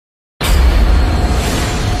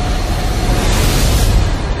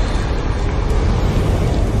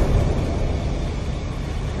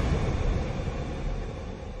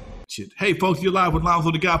Hey, folks, you're live with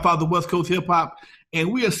Lonzo, the Godfather of West Coast Hip Hop,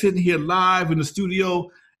 and we are sitting here live in the studio.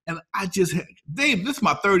 And Dave, this is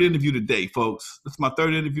my third interview today, folks. This is my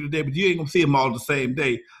third interview today, but you ain't gonna see them all the same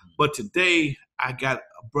day. But today, I got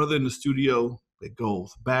a brother in the studio that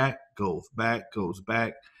goes back. And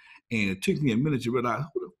it took me a minute to realize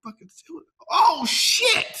who the fuck is it? Oh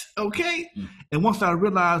shit! Okay. And once I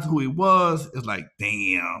realized who he was, it's like,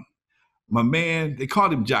 damn, my man. They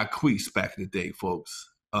called him Jacquese back in the day, folks.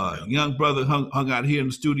 Young brother hung out here in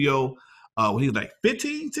the studio when he was like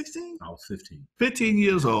 15, 16? I was 15. 15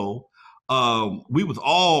 years old. We was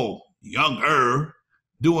all younger,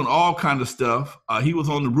 doing all kind of stuff. He was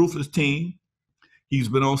on the Ruthless team. He's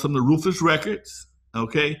been on some of the Ruthless records,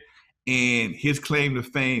 okay? And his claim to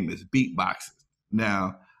fame is beatboxing.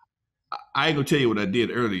 Now, I ain't gonna tell you what I did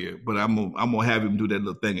earlier, but I'm gonna have him do that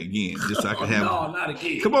little thing again, just so I can have. No, not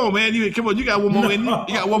again. Come on, man! You got one more in you.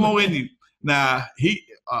 You got one more in you. Now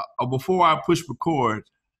before I push record,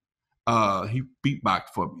 he beatboxed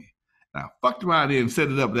for me. Now I fucked around there and set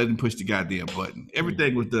it up, didn't push the goddamn button.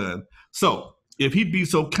 Everything was done. So if he'd be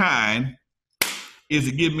so kind as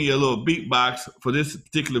to give me a little beatbox for this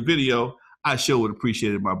particular video, I sure would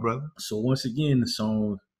appreciate it, my brother. So once again, the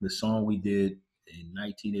song we did in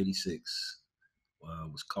 1986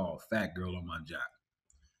 was called "Fat Girl on My Jock."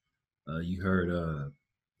 You heard, I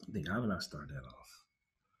think, how did I start that off?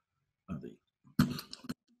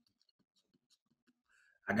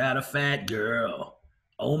 I got a fat girl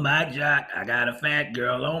on my jock. I got a fat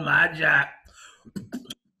girl on my jock.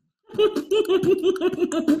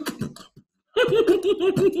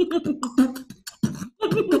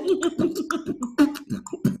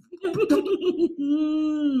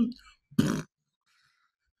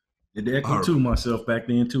 Did that echo to myself back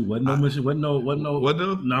then too? Wasn't no.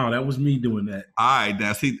 No, that was me doing that. All right,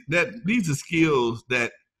 now see these are skills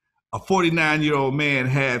that a 49-year-old man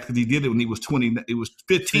had because he did it when he was 20. It was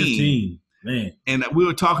 15. Man. And we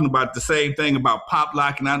were talking about the same thing about pop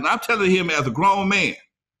locking. I'm telling him as a grown man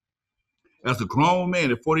at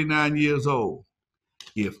 49 years old,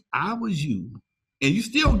 if I was you, and you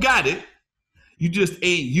still got it, you just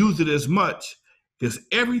ain't used it as much. Because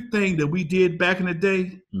everything that we did back in the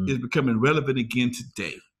day is becoming relevant again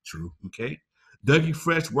today. True. Okay? Dougie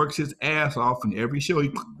Fresh works his ass off in every show.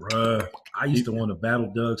 Bruh, I used to want to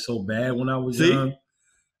battle Doug so bad when I was young.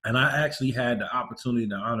 And I actually had the opportunity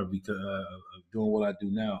and the honor because of doing what I do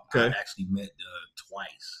now. Okay. I actually met Doug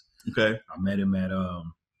twice. Okay. I met him at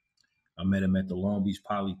the Long Beach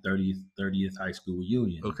Poly 30th High School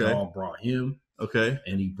reunion. Okay. Dog brought him. Okay.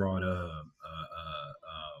 And he brought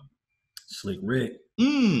Slick Rick.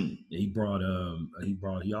 He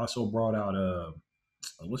also brought out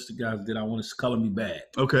what's the guy that I want to Color Me Bad.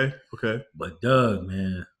 Okay. But Doug,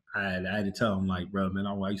 man, I had to tell him, like, bro, man,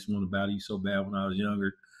 I used to want to battle you so bad when I was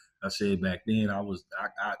younger. I said back then I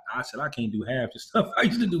said I can't do half the stuff I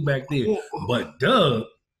used to do back then. But Doug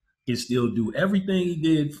can still do everything he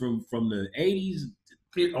did from the 80s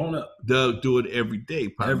on up. Doug do it every day.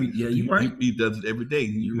 Probably. Right. He does it every day.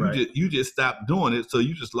 You just stopped doing it, so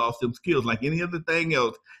you just lost them skills. Like any other thing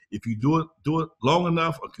else, if you do it long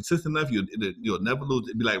enough or consistent enough, you'll never lose.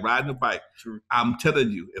 It'd be like riding a bike. True. I'm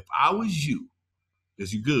telling you, if I was you,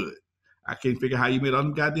 because you're good. I can't figure how you made all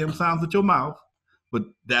them goddamn sounds with your mouth, but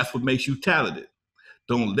that's what makes you talented.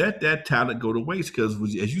 Don't let that talent go to waste, because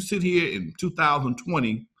as you sit here in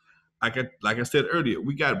 2020, like I said earlier,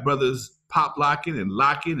 we got brothers pop locking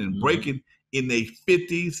and breaking in their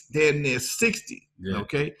 50s, then their 60s. Yeah.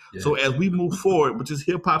 Okay? Yeah. So as we move forward with this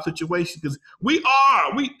hip hop situation, because we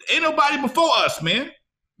ain't nobody before us, man.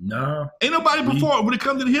 No. Ain't nobody before when it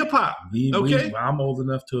comes to the hip hop. Okay? I'm old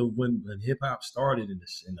enough to when hip hop started in the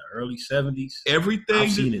early 70s. Everything.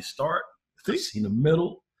 I've seen it start. I've seen the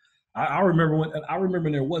middle. I remember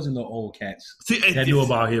when there wasn't no old cats that knew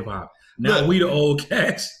about hip hop. Now we the old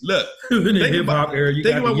cats. Look, in the hip hop era, you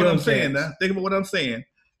think got about the what I'm young saying cats. now. Think about what I'm saying.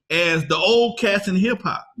 As the old cats in hip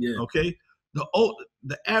hop, okay,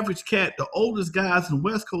 the average cat, the oldest guys in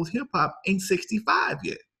West Coast hip hop ain't 65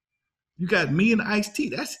 yet. You got me and Ice-T.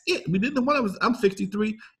 That's it. We didn't know I'm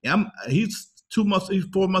 63. And he's 4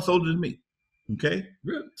 months older than me. Okay,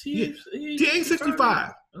 T ain't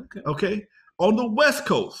 65. Okay, on the West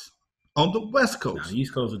Coast. Now,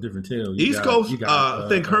 East Coast is a different tale. East Coast, I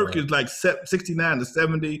think Herc is like 69 to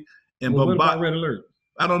 70. And what about Red Alert?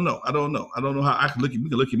 I don't know how I can we can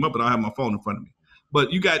look him up, but I don't have my phone in front of me.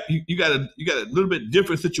 But you got a little bit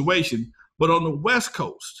different situation. But on the West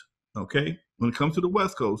Coast, okay, when it comes to the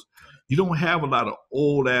West Coast, you don't have a lot of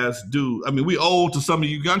old ass dudes. I mean, we old to some of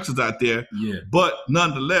you youngsters out there. Yeah. But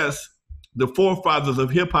nonetheless, the forefathers of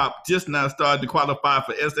hip hop just now started to qualify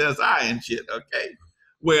for SSI and shit. Okay.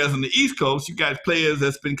 Whereas on the East Coast, you got players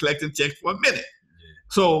that's been collecting checks for a minute. Yeah.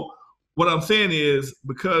 So what I'm saying is,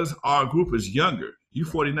 because our group is younger, you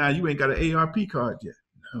 49, you ain't got an ARP card yet.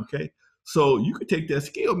 Okay? So you could take that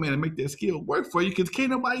skill, man, and make that skill work for you, because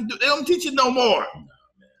can't nobody do. They don't teach it no more. No,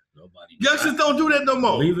 man, nobody. Youngsters don't do that no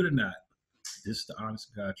more. Believe it or not, this is the honest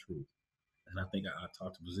to God truth, and I think I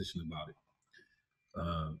talked to Position about it.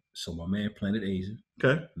 So my man Planet Asia,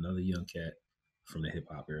 Okay. another young cat from the hip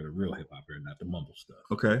hop era, the real hip hop era, not the mumble stuff.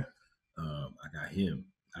 Okay. I got him.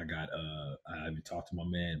 I even talked to my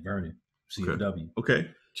man Vernon, CFW. Okay.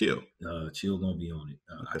 Chill. Chill gonna be on it.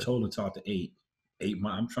 Okay. I told him to talk to 8.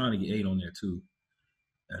 I'm trying to get 8 on there too.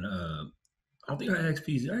 And I don't think I asked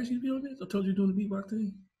P. Did I actually be on this? I told you doing the beatbox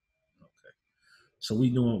thing. Okay. So we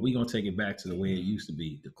gonna take it back to the way it used to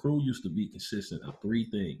be. The crew used to be consistent of 3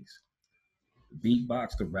 things: the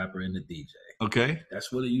beatbox, the rapper, and the DJ. Okay.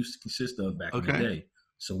 That's what it used to consist of back in the day.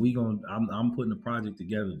 So I'm putting a project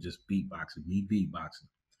together, just beatboxing, me beatboxing.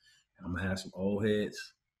 I'm gonna have some old heads.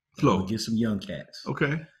 I'm gonna get some young cats.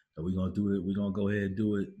 Okay. And we're gonna do it. We're gonna go ahead and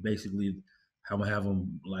do it. Basically, I'm gonna have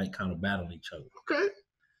them like kind of battle each other. Okay.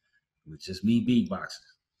 With just me beatboxing.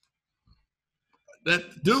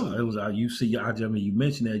 That dude. So it was. You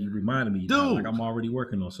mentioned that. You reminded me. Dude. Like I'm already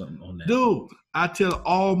working on something on that. Dude, I tell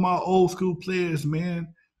all my old school players,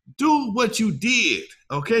 man, do what you did,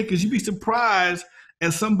 okay? Because you'd be surprised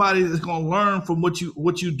at somebody that's gonna learn from what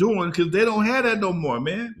you're doing, because they don't have that no more,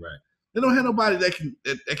 man. Right. They don't have nobody that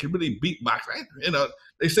can really beatbox, right? You know,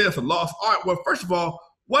 they say it's a lost art. Well, first of all,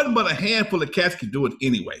 wasn't but a handful of cats can do it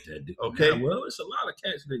anyway. Okay. Yeah, well, it's a lot of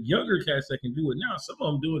cats, the younger cats that can do it now. Some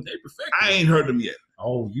of them do it, they perfect. I ain't heard them yet.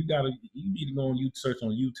 Oh, you need to go on search on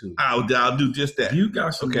YouTube. I'll do just that. You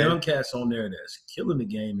got some young cats on there that's killing the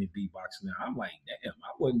game in beatboxing now. I'm like, damn,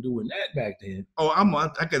 I wasn't doing that back then. Oh, I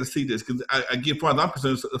got to see this, because again, as far as I'm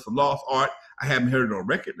concerned, it's a lost art. I haven't heard it on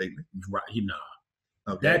record lately. Right,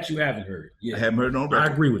 Okay. That you haven't heard. Yeah, I haven't heard it on record.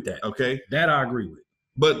 I agree with that. Okay, that I agree with.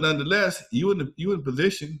 But nonetheless, you in the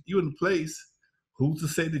position, you in the place. Who's to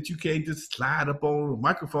say that you can't just slide up on a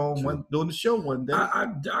microphone during the show one day? I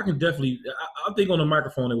can definitely. I think on the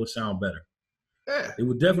microphone it would sound better. Yeah, it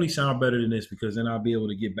would definitely sound better than this, because then I'll be able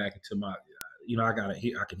to get back into my.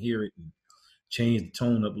 I can hear it and change the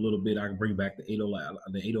tone up a little bit. I can bring back the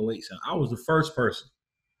 808 sound. I was the first person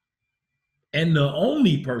and the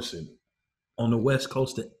only person on the West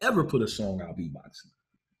Coast to ever put a song out beatboxing.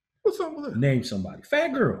 What song was that? Name somebody. Fat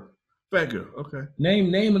Girl. Okay.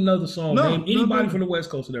 Name another song. Name anybody from the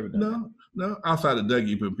West Coast that ever done that. No. Outside of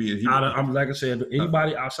Dougie, but I'm like I said,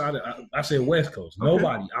 anybody outside of I said West Coast. Okay.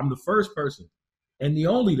 Nobody. I'm the first person and the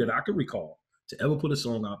only that I can recall to ever put a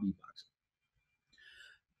song out beatboxing.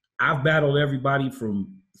 I've battled everybody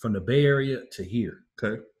from the Bay Area to here.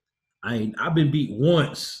 Okay. I've been beat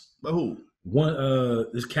once. By who?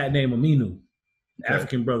 This cat named Aminu. Okay.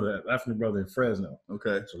 African brother in Fresno.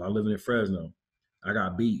 Okay. So I living in Fresno. I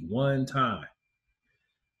got beat one time.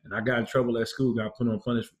 And I got in trouble at school, got put on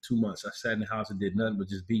punishment for 2 months. I sat in the house and did nothing but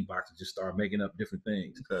just beatbox and just started making up different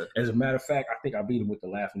things. Okay. As a matter of fact, I think I beat him with the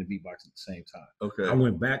laugh and the beatbox at the same time. Okay.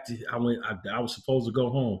 I was supposed to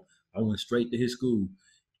go home. I went straight to his school.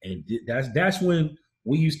 And that's when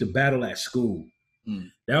we used to battle at school.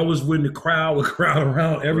 Mm. That was when the crowd would crowd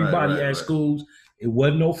around everybody at schools. It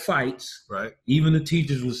wasn't no fights. Right. Even the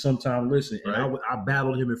teachers would sometimes listen. Right. And I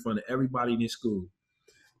battled him in front of everybody in his school.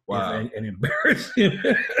 Wow. And embarrassed him.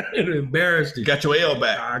 Embarrassed him. Got your L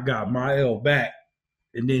back. I got my L back.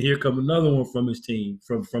 And then here come another one from his team,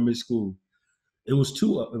 from his school. It was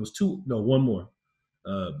two. No, one more.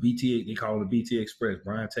 BT, they call him the BT Express,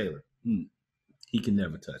 Brian Taylor. Mm. He can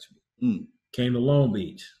never touch me. Mm. Came to Long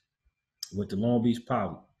Beach. Went to Long Beach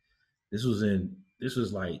Poly. This was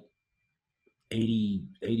like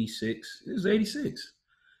 86. It was 86.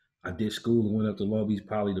 I did school and went up to Long Beach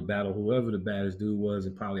Poly to battle whoever the baddest dude was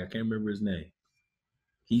in Poly. I can't remember his name.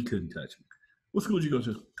 He couldn't touch me. What school did you go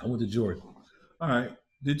to? I went to Jordan. All right.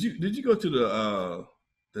 Did you go to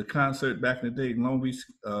the concert back in the day in Long Beach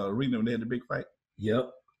arena when they had the big fight?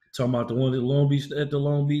 Yep. Talking about the one at Long Beach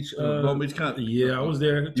Long Beach concert. Yeah, I was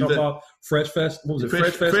there. Talking about Fresh Fest. What was it?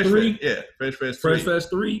 Fresh Fest 3? Yeah, Fresh Fest 3. Fresh Fest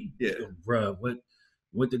 3? Yeah. Bruh,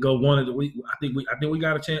 went to go one of the week. I think we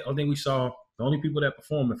got a chance. I think we saw the only people that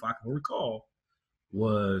performed, if I can recall,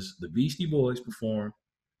 was the Beastie Boys performed.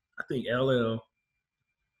 I think LL.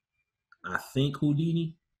 I think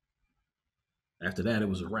Houdini. After that, it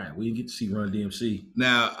was a rap. We didn't get to see Run DMC.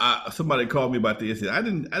 Now, somebody called me about this. I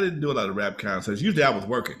didn't do a lot of rap concerts. Usually, I was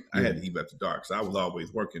working. Yeah. I had to eat after dark, so I was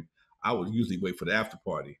always working. I would usually wait for the after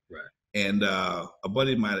party. Right. And a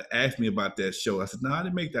buddy of mine asked me about that show. I said, "No, I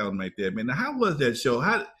didn't make that one right there, man." Now, how was that show?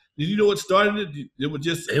 Did you know what started it? It was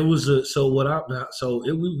just. It was a so what I so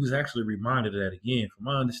it we was actually reminded of that again. From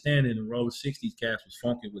my understanding, the Roller '60s cast was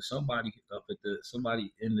funking with somebody up at the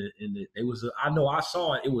somebody in the it was I know I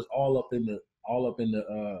saw it. It was all up in the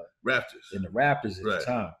Raptors. in the Raptors at the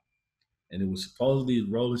time, and it was supposedly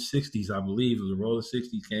the Roller '60s. I believe it was the Roller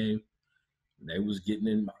 '60s came. And they was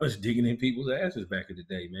digging in people's asses back in the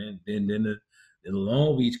day, man. Then the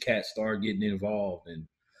Long Beach cats started getting involved, and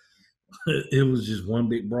it was just one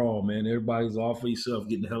big brawl, man. Everybody's off for yourself,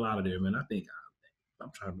 getting the hell out of there, man. I think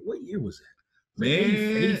I'm trying to. What year was that?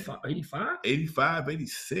 Man, 85? 85,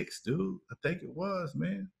 86, dude. I think it was,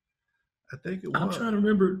 man. I think it was. I'm trying to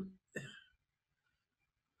remember.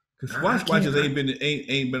 Because Swatch Watchers ain't been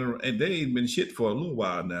and they ain't been shit for a little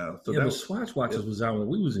while now. So yeah, but Swatch Watchers was out when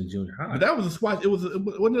we was in junior high. But that was a Swatch.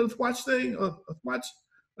 Wasn't it a Swatch thing? A Swatch,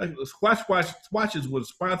 like Swatches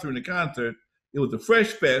was sponsoring the concert. It was the Fresh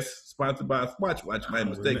Fest sponsored by Swatch Watch. Am I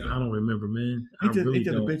mistaken? I don't remember, man. Ain't that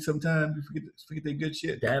a bitch sometimes? You forget that good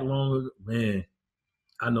shit. That long ago, man.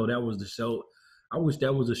 I know that was the show. I wish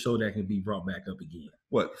that was a show that could be brought back up again.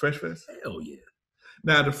 What, Fresh Fest? Hell yeah.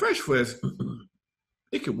 Now the Fresh Fest.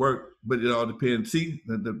 It could work, but it all depends. See,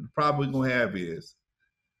 the problem you're gonna have is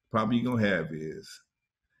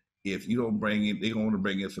if you don't bring in, they're gonna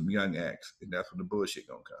bring in some young acts, and that's when the bullshit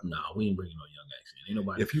gonna come. No, we ain't bringing no young acts in. Ain't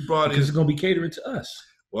nobody. If you brought because it's gonna be catering to us.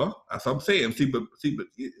 Well, that's what I'm saying. See, but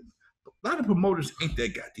a lot of promoters ain't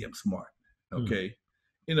that goddamn smart. Okay,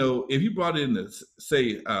 you know, if you brought in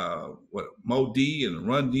say Mo D and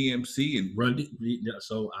Run DMC and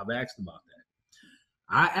so I've asked about that.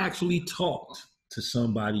 I actually talked to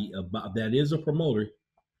somebody about that is a promoter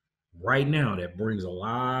right now that brings a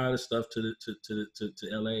lot of stuff to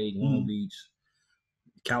LA, Long Beach,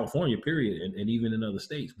 California, period, and even in other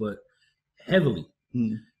states, but heavily.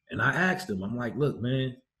 And I asked him, I'm like, look,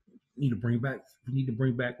 man, we need to bring back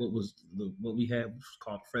what we had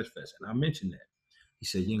called Fresh Fest. And I mentioned that. He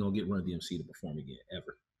said, you ain't gonna get Run DMC to perform again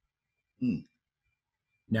ever.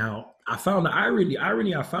 Now, I found the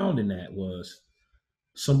irony I found in that was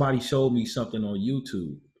somebody showed me something on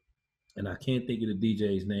YouTube, and I can't think of the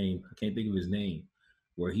DJ's name. I can't think of his name,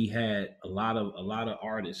 where he had a lot of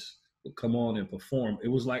artists would come on and perform.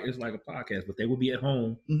 It's like a podcast, but they would be at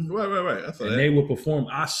home. Right. And they would perform.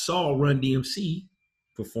 I saw Run DMC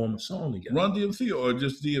perform a song together. Run DMC or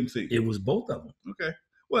just DMC? It was both of them. Okay.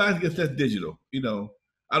 Well, I guess that's digital. You know,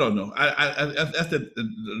 I don't know. That's the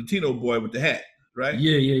Latino boy with the hat. Right?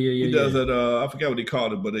 Yeah. He does it. I forgot what he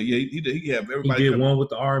called it, but he have everybody. He did one with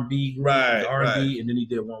the R&B, right? And then he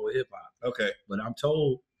did one with hip hop. Okay. But I'm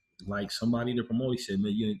told, like somebody to promote, he said,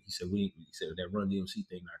 man, he said that Run DMC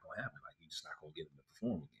thing not gonna happen. Like, you just not gonna get him to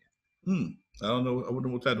perform again. I don't know. I wouldn't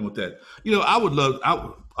know what's happening with that. You know, I would love.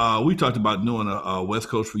 We talked about doing a West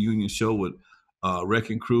Coast reunion show with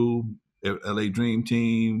Wrecking Crew, LA Dream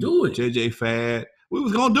Team, do it, JJ Fad. We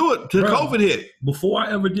was gonna do it till COVID hit. Before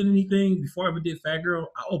I ever did anything, before I ever did Fat Girl,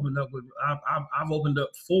 I opened up with. I've opened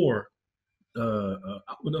up for. I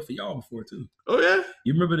opened up for y'all before too. Oh yeah.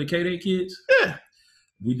 You remember the K-Day Kids? Yeah.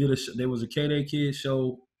 We did there was a K-Day Kids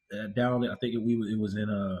show down there. I think it was in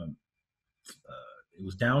it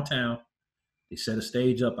was downtown. They set a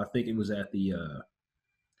stage up. I think it was at the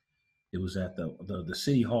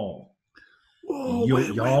city hall. Whoa,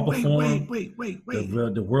 y'all performed. Wait.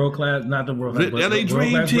 The world class, not the world class, LA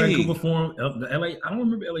Dream Team performed. The LA, I don't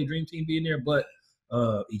remember LA Dream Team being there, but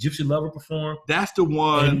Egyptian Lover performed. That's the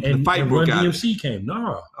one. And the fight broke out. Run DMC came.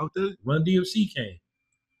 Run DMC came.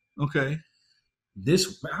 Okay.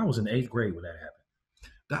 I was in 8th grade when that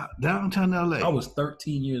happened. Downtown LA. I was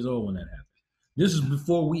 13 years old when that happened. This is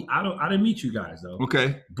before I didn't meet you guys though.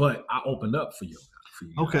 Okay. But I opened up for you.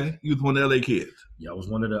 Okay. You was one of the LA kids. Yeah, I was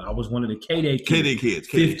one of the K-Day kids. K-Day kids.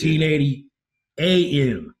 1580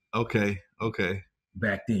 AM. Okay.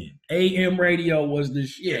 Back then. AM radio was the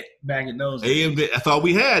shit back in those days. AM, that's all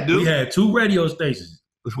we had, dude. We had 2 radio stations.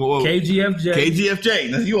 KGFJ.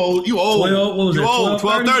 Now you old. 12, what was you it? old.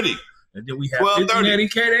 1230. And then we had 1580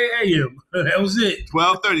 K-Day AM. That was it.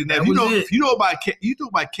 1230. Now if you know about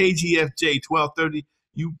KGFJ 1230,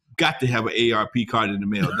 you got to have an ARP card in the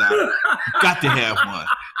mail, Doc. Got to have one.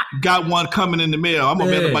 Got one coming in the mail. I'm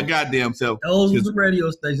gonna mail my goddamn self. Those were the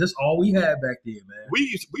radio stations. That's all we had back then, man. We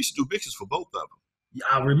used to do mixes for both of them. Yeah,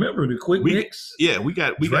 I remember the quick mix. Yeah, we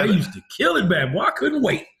used to kill it, man. Boy, I couldn't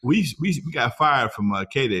wait. We got fired from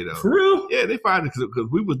K-Day though. For real? Yeah, they fired us because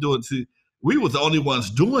we was the only ones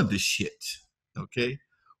doing this shit. Okay.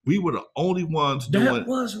 We were the only ones doing. That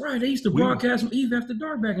was right. They used to broadcast from Eve After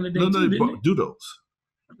Dark back in the day. Dudos.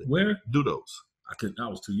 Where? Dudos. I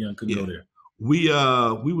was too young. Couldn't go there. We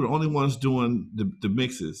were the only ones doing the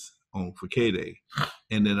mixes for K-Day.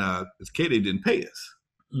 And then K-Day didn't pay us.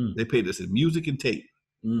 They paid us in music and tape.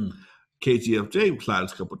 KGFJ would slide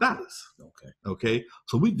us a couple dollars. Okay.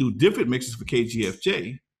 So we do different mixes for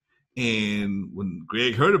KGFJ. And when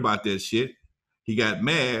Greg heard about that shit, he got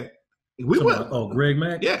mad. Greg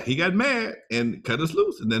Mack? Yeah, he got mad and cut us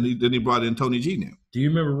loose. And then he brought in Tony G now. Do you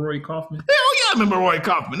remember Roy Kaufman? Hell yeah, I remember Roy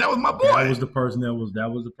Kaufman. That was my boy. That was the person that was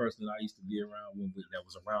the person that I used to be around that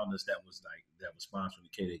was around us that was sponsoring the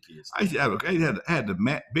K-Day kids. I had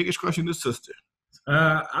the biggest crush on his sister.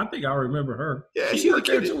 I think I remember her. Yeah, she worked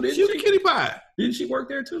there too. She was a kitty pie. Didn't she work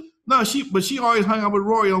there too? No, she always hung out with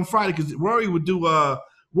Rory on Friday because Rory would do.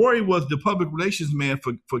 Rory was the public relations man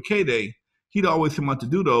for K-Day. He'd always come out to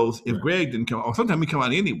do those if Greg didn't come, or sometimes he'd come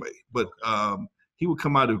out anyway. But he would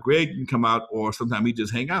come out if Greg didn't come out, or sometimes he'd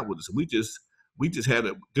just hang out with us. We just had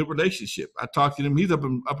a good relationship. I talked to him. He's up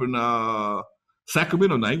in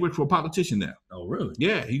Sacramento now. He works for a politician now. Oh, really?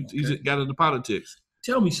 Yeah, he's got into politics.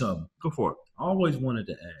 Tell me something. Go for it. I always wanted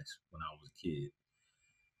to ask when I was a kid.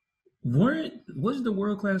 Was the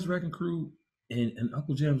World Class Wrecking Crew and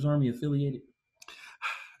Uncle Jam's Army affiliated?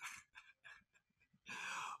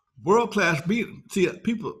 World Class, see,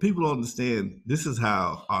 people don't understand. This is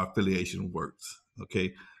how our affiliation works.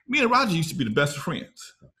 Okay, me and Roger used to be the best of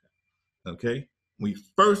friends. Okay, when we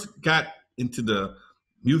first got into the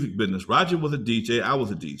music business, Roger was a DJ. I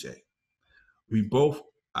was a DJ. We both.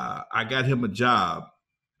 I got him a job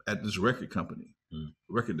at this record company,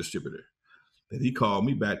 record distributor. Then he called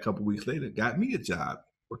me back a couple weeks later, got me a job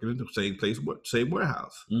working in the same place, same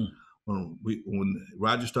warehouse. When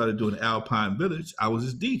Roger started doing Alpine Village, I was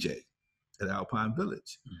his DJ at Alpine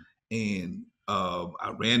Village. And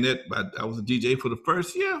I ran that, I was a DJ for the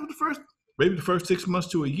first 6 months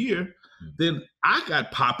to a year. Then I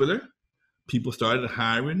got popular. People started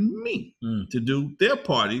hiring me to do their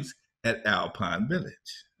parties at Alpine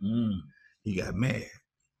Village. He got mad.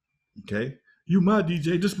 Okay, you my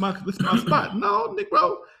DJ, this my spot. No, Nick,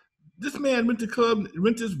 bro. This man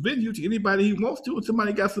rent this venue to anybody he wants to, and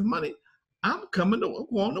somebody got some money. I'm going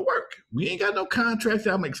to work. We ain't got no contracts.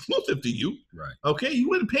 I'm exclusive to you. Right. Okay, you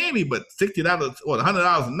wouldn't pay me but $60 or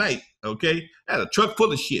 $100 a night. Okay, I had a truck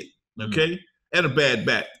full of shit. Okay, and a bad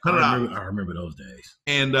back. $100. I remember those days.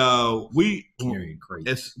 And we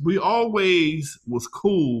always was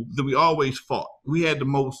cool. That we always fought. We had the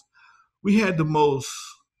most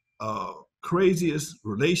craziest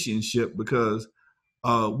relationship because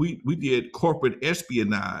we did corporate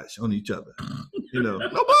espionage on each other. No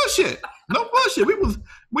bullshit.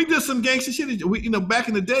 We did some gangster shit. Back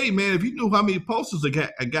in the day, man, if you knew how many posters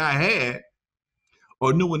a guy had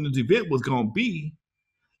or knew when this event was going to be,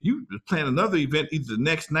 you plan another event either the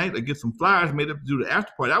next night or get some flyers made up to do the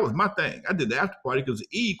after party. That was my thing. I did the after party because the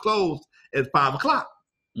Eve closed at 5 o'clock.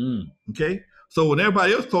 Okay? So when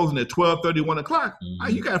everybody else closing at 12:30, 1 o'clock,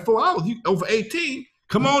 you got 4 hours. You over 18.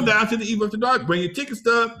 Come on down to the Eve After Dark, bring your ticket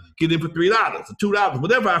stub, get in for $3 or $2,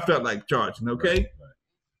 whatever I felt like charging, okay? Right.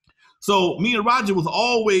 So me and Roger was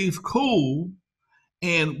always cool,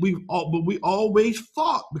 and we always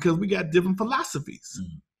fought because we got different philosophies.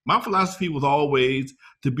 My philosophy was always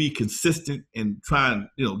to be consistent and try and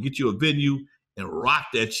get you a venue and rock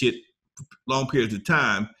that shit for long periods of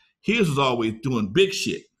time. His was always doing big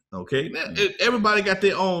shit, okay? Now, everybody got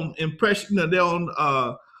their own impression, their own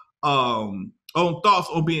thoughts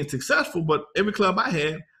on being successful, but every club I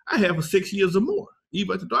had for 6 years or more. Eve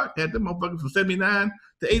After Dark had them motherfuckers from 79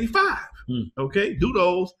 to 85. Okay,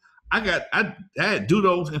 Dudos. I had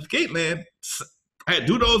Dudos and Skateland. I had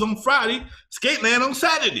Dudos on Friday, Skateland on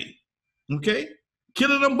Saturday. Okay,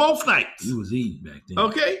 killing them both nights. It was easy back then.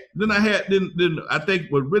 Okay, then I think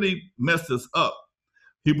what really messed us up.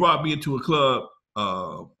 He brought me into a club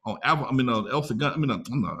on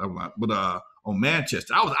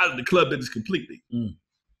Manchester. I was out of the club business completely.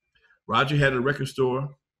 Roger had a record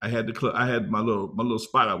store. I had the club. I had my little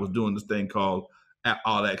spot. I was doing this thing called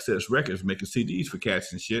All Access Records, making CDs for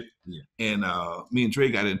cats and shit. Yeah. And me and Dre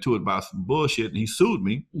got into it about some bullshit, and he sued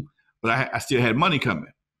me. But I still had money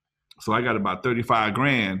coming, so I got about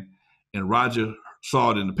 $35,000. And Roger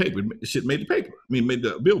saw it in the paper. The shit made the paper. Made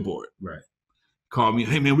the billboard. Right. Called me.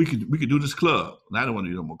 Hey man, we could do this club. And I don't want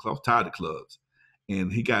to do no more clubs. I'm tired of clubs.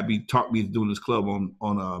 And he talked me into doing this club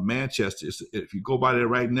on Manchester. If you go by there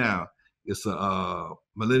right now, it's a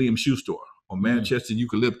Millennium Shoe Store on Manchester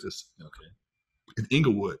Eucalyptus. Okay. In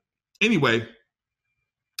Inglewood. Anyway,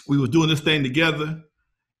 we was doing this thing together,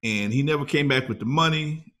 and he never came back with the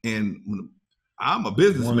money. And I'm a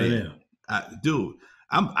businessman.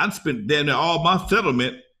 I spent damn near all my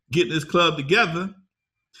settlement getting this club together.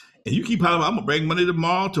 And you keep hollering, I'm gonna bring money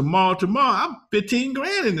tomorrow. I'm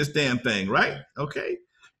 $15,000 in this damn thing, right? Okay.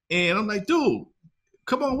 And I'm like, dude,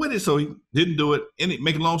 come on with it. So he didn't do it. And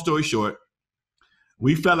make a long story short,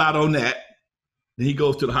 we fell out on that. Then he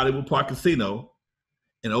goes to the Hollywood Park Casino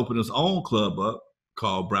and opened his own club up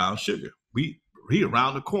called Brown Sugar. He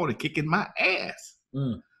around the corner kicking my ass.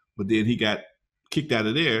 But then he got kicked out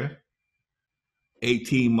of there.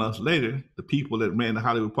 18 months later, the people that ran the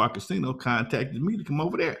Hollywood Park Casino contacted me to come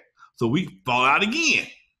over there. So we fall out again.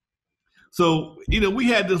 So, we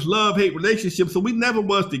had this love-hate relationship, so we never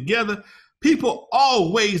was together. People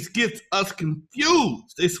always get us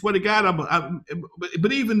confused. They swear to God,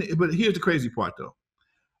 but here's the crazy part, though.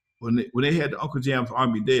 When they had the Uncle Jam's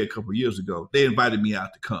Army Day a couple of years ago, they invited me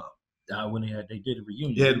out to come. When they did a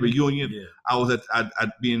reunion. They had a reunion. Yeah. I was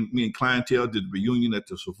me and Clientele did the reunion at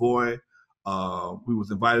the Savoy. We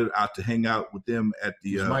was invited out to hang out with them at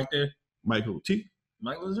the. Was Mike there? Michael T.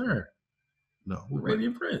 Mike was there. No,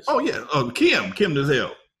 Arabian Prince. Oh yeah, Kim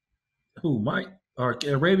Nazelle. Who, Mike or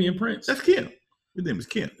Arabian Prince? That's Kim. His name is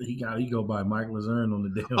Kim. He go by Mike Lazerne on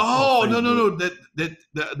the damn. Oh no,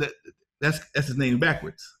 that's his name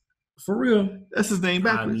backwards. For real, that's his name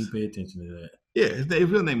backwards. I need to pay attention to that. Yeah, his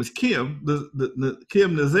real name is Kim. The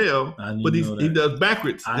Kim Nazelle, but he does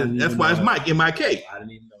backwards. That's why it's Mike M.I.K. I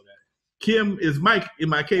didn't even know that. Kim is Mike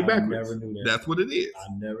M.I.K. backwards. I never knew that. That's what it is. I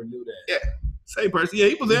never knew that. Yeah. Same person. Yeah,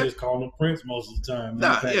 he was there. Just called him Prince most of the time.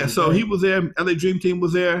 Yeah. So he was there. LA Dream Team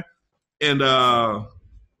was there, and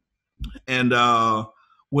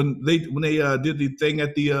when they did the thing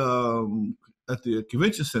at the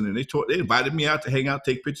convention center, they invited me out to hang out,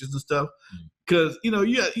 take pictures and stuff. Because you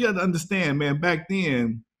have to understand, man. Back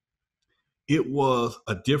then, it was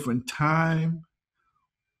a different time.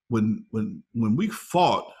 When we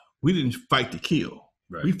fought, we didn't fight to kill.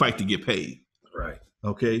 Right. We fight to get paid. Right.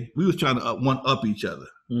 Okay, we was trying to one-up each other.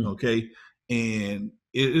 Okay, and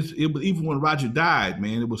it was even when Roger died,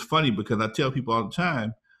 man. It was funny because I tell people all the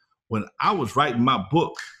time when I was writing my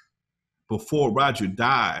book before Roger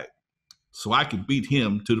died, so I could beat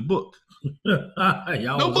him to the book. No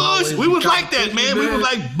bugs. We was like that, man. We was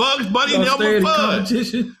like Bugs Bunny and Elmer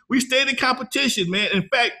Fudd. We stayed in competition, man. In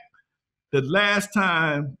fact, the last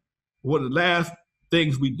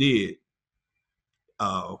things we did. They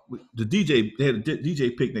had a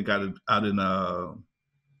DJ picnic out in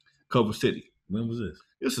Culver City. When was this?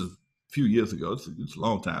 This is a few years ago. It's a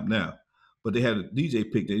long time now. But they had a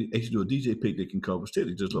DJ picnic. They used to do a DJ picnic in Culver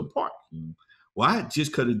City, just a little park. Well, I had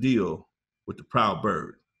just cut a deal with the Proud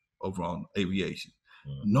Bird over on Aviation.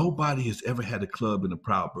 Nobody has ever had a club in the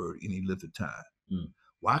Proud Bird any length of time.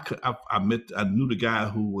 Well, I knew the guy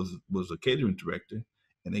who was a catering director,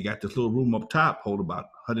 and they got this little room up top, hold about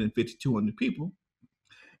 150, 200 people.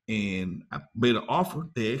 And I made an offer.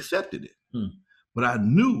 They accepted it. But I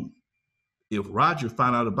knew if Roger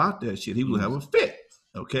found out about that shit, he would have a fit.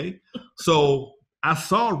 Okay? So I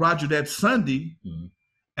saw Roger that Sunday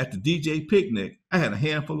at the DJ picnic. I had a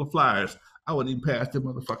handful of flyers. I wouldn't even pass them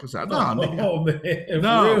motherfuckers out. No,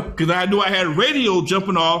 because I knew I had radio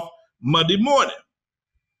jumping off Monday morning.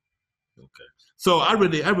 Okay. So I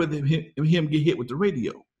rather him get hit with the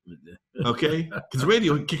radio. Okay? Because the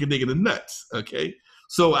radio would kick a nigga in the nuts. Okay?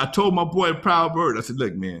 So I told my boy Proud Bird, I said,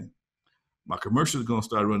 look, man, my commercial is going to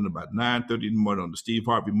start running about 9:30 in the morning on the Steve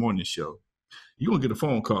Harvey Morning Show. You're going to get a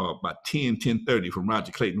phone call about 10:30 from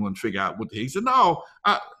Roger Clayton wanting to figure out what the heck. He said, no.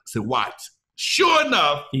 I said, watch. Sure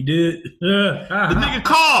enough. He did. The nigga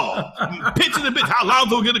called. Pitching the bitch. How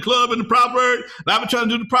Lonzo get a club in the Proud Bird? And I've been trying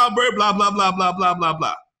to do the Proud Bird, blah, blah, blah, blah, blah, blah,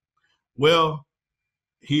 blah. Well,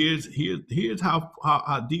 here's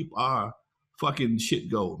how deep our fucking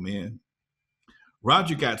shit go, man.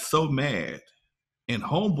 Roger got so mad, and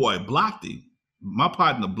homeboy blocked him. My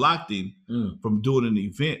partner blocked him from doing an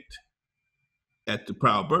event at the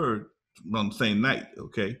Proud Bird on the same night.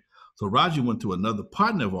 Okay, so Roger went to another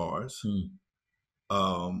partner of ours,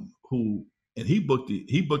 he booked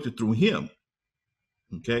it through him.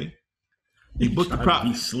 Okay, he booked the Proud.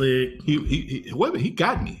 He slick. He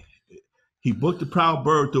got me. He booked the Proud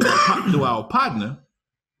Bird through our partner.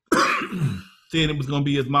 Saying it was going to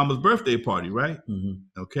be his mama's birthday party, right?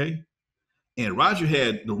 Okay. And Roger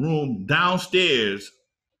had the room downstairs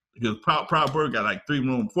because Proud Bird got like 4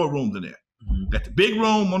 rooms in there. Got the big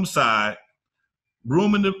room on the side, a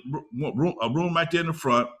room right there in the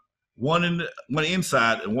front, one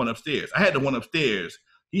inside and one upstairs. I had the one upstairs.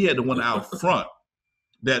 He had the one out front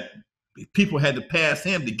that people had to pass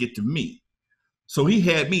him to get to me. So he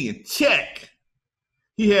had me in check.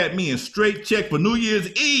 He had me in straight check for New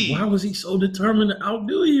Year's Eve. Why was he so determined to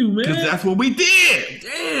outdo you, man? Because that's what we did.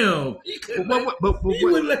 Damn. He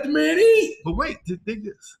wouldn't let the man eat. But wait, dig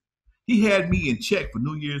this. He had me in check for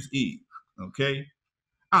New Year's Eve, okay?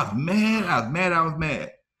 I was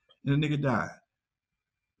mad. and the nigga died.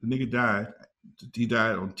 The nigga died. He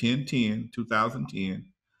died on 10/10/2010,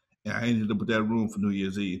 and I ended up with that room for New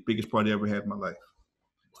Year's Eve. Biggest party I ever had in my life.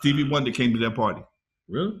 Wow. Stevie Wonder came to that party.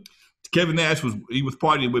 Really? Kevin Nash was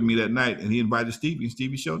partying with me that night, and he invited Stevie, and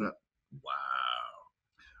Stevie showed up. Wow.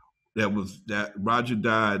 That Roger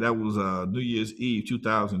died. That was New Year's Eve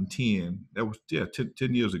 2010. That was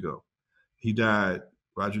 10 years ago. He died.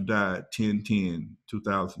 Roger died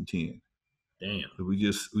 10/10/2010. Damn. So we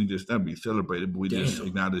just not be celebrated, but we just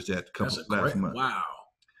acknowledged that last month. Wow.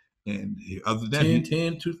 And other than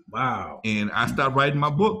 10/10. Wow. And I stopped writing my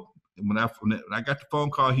book. And when I got the phone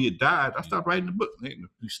call he had died, I stopped writing the book.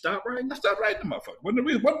 You stopped writing? I stopped writing the motherfucker. What am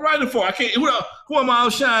I writing for? I can't. Who am I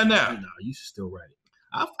outshine now? No, you should still write it.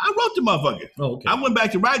 I wrote the motherfucker. Oh, okay. I went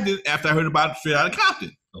back to write it after I heard about it straight out of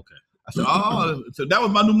Compton. Okay. I said, so that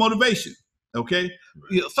was my new motivation. Okay.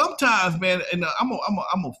 Right. You know, sometimes, man, and I'm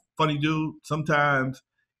a funny dude. Sometimes,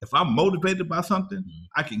 if I'm motivated by something,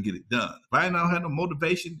 I can get it done. If I don't have no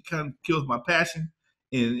motivation, it kind of kills my passion.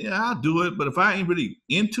 And I'll do it. But if I ain't really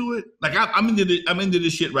into it, like I'm into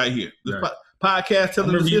this shit right here. This podcast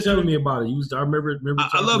telling this history. Telling me about it. I remember.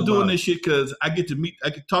 I love doing this shit because I get to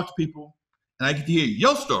talk to people, and I get to hear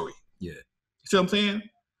your story. Yeah. See what I'm saying?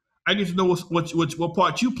 I get to know what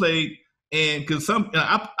part you played, and because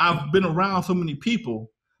I've been around so many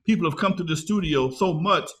people. People have come to the studio so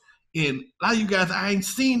much, and a lot of you guys I ain't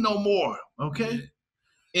seen no more. Okay. Yeah.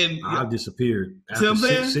 And I disappeared after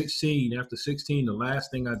 16. After 16, the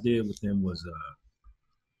last thing I did with them was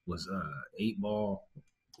 8 Ball.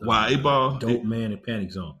 Wow, 8 Ball, Dope Man, and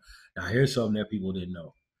Panic Zone. Now here's something that people didn't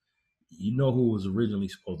know. You know who was originally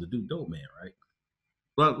supposed to do Dope Man, right?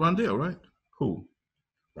 Rondell, right? Who?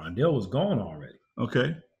 Rondell was gone already.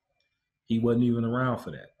 Okay. He wasn't even around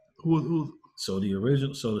for that. Who? So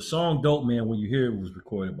the song Dope Man, when you hear it, was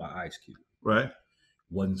recorded by Ice Cube. Right.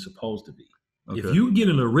 Wasn't supposed to be. Okay. If you get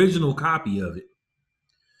an original copy of it,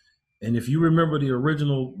 and if you remember the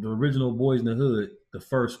original Boys in the Hood, the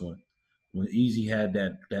first one, when Easy had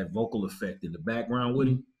that vocal effect in the background with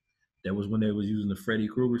him, that was when they was using the Freddy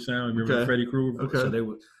Krueger sound. Remember the Freddy Krueger? Okay.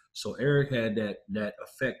 So Eric had that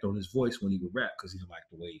effect on his voice when he would rap because he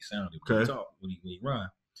liked the way he sounded when he talked, when he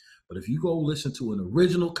rhymed. But if you go listen to an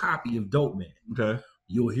original copy of Dope Man,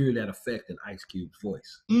 you'll hear that effect in Ice Cube's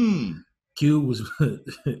voice. Cube was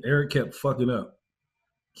Eric kept fucking up.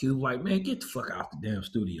 Cube like, man, get the fuck out the damn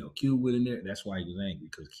studio. Cube went in there. That's why he was angry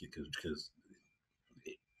because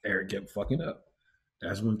Eric kept fucking up.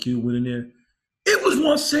 That's when Cube went in there. It was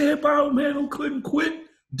once said about a man who couldn't quit.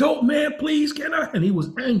 Dope Man, please, can I? And he was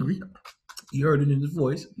angry. You heard it in his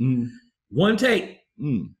voice. One take.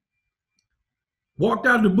 Walked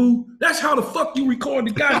out of the booth. That's how the fuck you record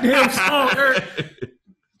the goddamn song, Eric.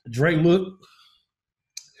 Dre looked.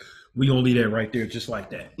 We gonna leave that right there, just like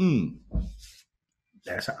that.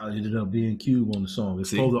 That's how it ended up being Cube on the song. It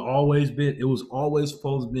was always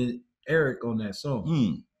supposed to be Eric on that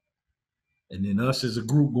song. And then us as a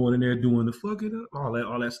group going in there doing the fuck it up, all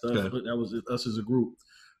that stuff. Okay. That was us as a group.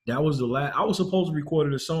 That was the last. I was supposed to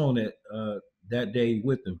record a song that day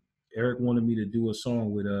with them. Eric wanted me to do a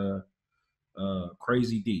song with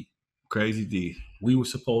Crazy D. Crazy D. We were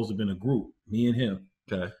supposed to have been a group, me and him.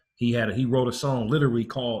 Okay. He wrote a song literally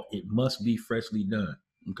called "It Must Be Freshly Done."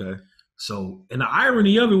 Okay. So, and the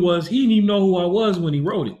irony of it was he didn't even know who I was when he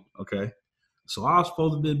wrote it. Okay. So I was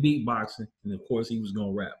supposed to be beatboxing, and of course he was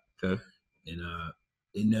gonna rap. Okay. And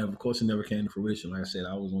it never came to fruition. Like I said,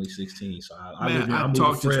 I was only 16, so I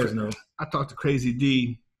talked to Fresno. I talked to Crazy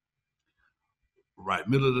D. Right,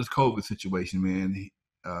 middle of this COVID situation, man.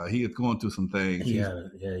 He was going through some things.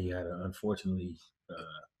 Unfortunately,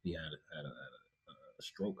 he had a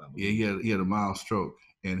stroke. I believe. Yeah, he had a mild stroke,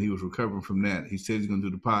 and he was recovering from that. He said he's going to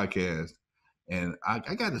do the podcast, and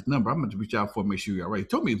I got his number. I'm going to reach out for him, make sure he got right. He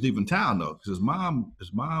told me he's leaving town though, because his mom,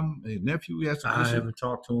 his nephew, he has some I haven't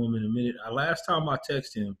talked to him in a minute. Last time I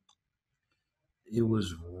texted him, it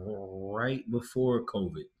was right before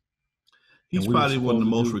COVID. He's probably one of the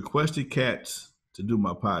most requested cats to do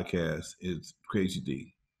my podcast. Is Crazy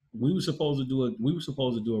D. We were supposed to do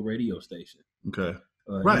a radio station. Okay.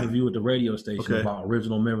 Interview with the radio station about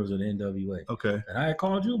original members of the N.W.A. Okay. And I had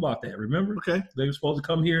called you about that, remember? Okay. They were supposed to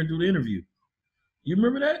come here and do the interview. You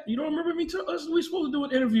remember that? You don't remember me telling us we were supposed to do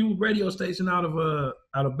an interview with radio station out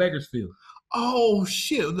of Bakersfield? Oh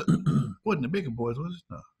shit! Wasn't the Bigger Boys, was it?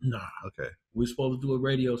 No. Okay. We were supposed to do a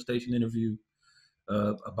radio station interview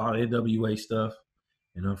about N.W.A. stuff,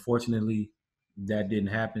 and unfortunately, that didn't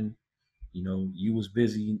happen. You know, you was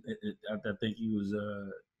busy. I think you was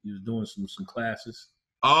doing some classes.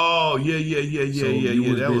 Oh yeah. So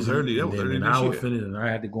that was early. That was early. And I was finished, and I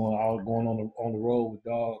had to go on the road with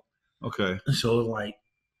Dog. Okay. So like,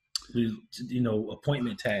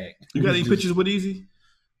 appointment tag. You got any pictures with Easy?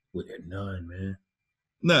 With none, man.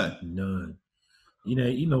 None. We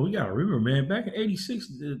gotta remember, man. Back in '86,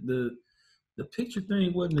 the picture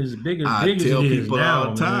thing wasn't as big as I it tell is people now,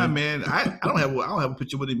 all the time, man. I don't have a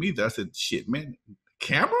picture with him either. I said, shit, man.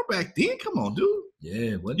 Camera back then? Come on, dude.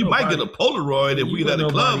 Yeah, you might get a Polaroid if we at a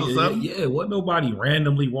club or something. Yeah, wasn't nobody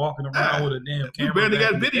randomly walking around with a damn camera. We barely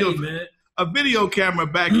got videos, man. A video camera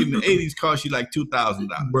back in the '80s cost you like $2,000.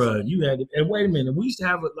 Bruh, you had to, and wait a minute, we used to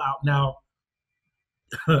have it now.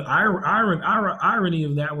 Irony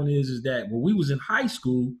of that one is that when we was in high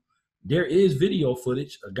school, there is video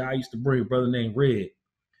footage. A guy used to bring, a brother named Red.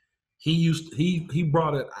 He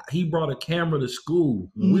brought a camera to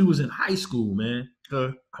school when we was in high school, man.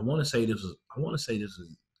 I want to say this was.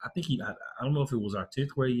 I think I don't know if it was our 10th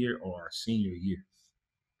grade year or our senior year.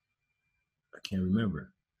 I can't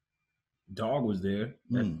remember. Dog was there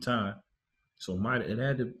at the time, so it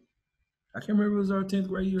had to. I can't remember if it was our 10th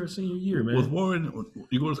grade year or senior year, man. Was Warren?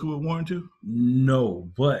 You go to school with Warren too? No,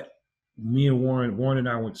 but me and Warren and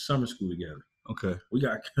I went to summer school together. Okay.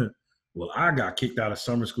 I got kicked out of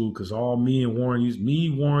summer school because all me and Warren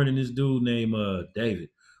Warren and this dude named David.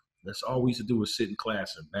 That's all we used to do was sit in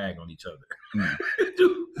class and bag on each other.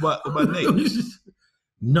 But Nate?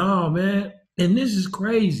 No, man. And this is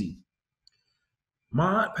crazy.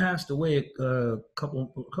 My aunt passed away a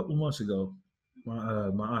couple months ago. My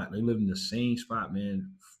aunt, they lived in the same spot,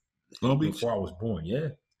 man. Long Beach? Before I was born, yeah.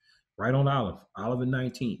 Right on Olive and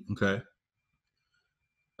 19th. Okay.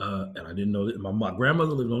 And I didn't know that my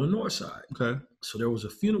grandmother lived on the north side. Okay. So there was a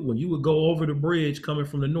funeral. When you would go over the bridge coming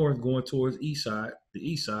from the north, going towards the east side,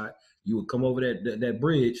 you would come over that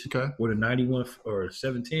bridge where the 91 or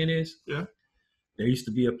 710 is. Yeah. There used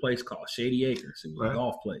to be a place called Shady Acres. It was a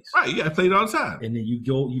golf place. Right, you got to play it all the time. And then you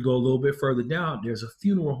go a little bit further down, there's a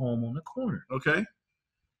funeral home on the corner. Okay.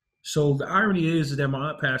 So the irony is that my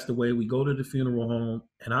aunt passed away. We go to the funeral home,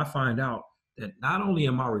 and I find out that not only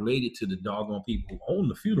am I related to the doggone people who own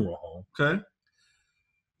the funeral home. Okay.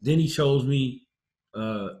 Then he shows me,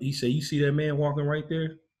 he said, "You see that man walking right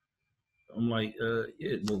there?" I'm like,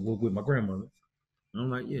 yeah, with my grandmother. And I'm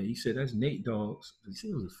like, yeah. He said, "That's Nate Dogg's." He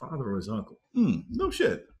said it was his father or his uncle. No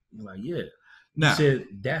shit. I'm like, yeah. Now, he said,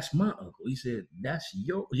 "That's my uncle." He said, "That's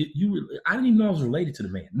your." I didn't even know I was related to the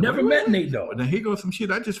man. Never met Nate Dogg. Now here goes some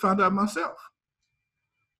shit I just found out myself.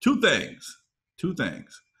 Two things.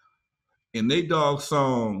 In Nate Dogg's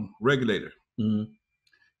song "Regulator,"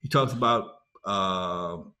 he talks about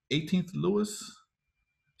 18th Lewis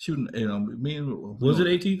shooting. Was it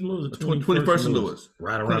 18th Lewis? 21st and Lewis,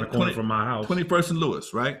 right around the corner from my house. 21st and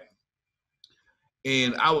Lewis, right?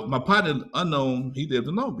 And my partner, unknown, he lived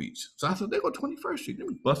in Long Beach. So I said, they go 21st Street. Let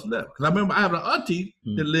me bust it up. Because I remember I have an auntie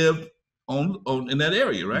that lived on in that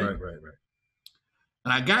area, right? Right.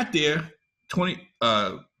 And I got there,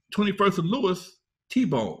 21st and Lewis,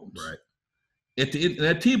 T-Bones. Right. At the end of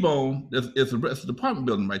that T-Bone, it's an apartment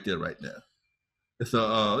building right there, right now. It's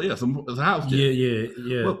a house there.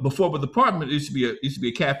 Yeah. But before it was an apartment, it used to be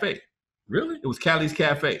a cafe. Really? It was Callie's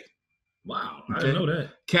Cafe. Wow, I didn't know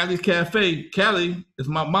that. Callie's Cafe. Callie is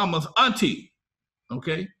my mama's auntie.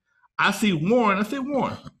 Okay, I see Warren. I say,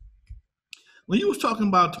 Warren, when you was talking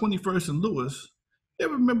about 21st and Lewis, you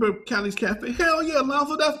ever remember Callie's Cafe? Hell yeah,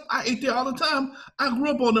 Lonzo. I ate there all the time. I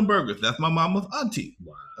grew up on them burgers. That's my mama's auntie.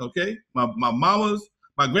 Wow. Okay, my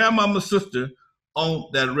grandmama's sister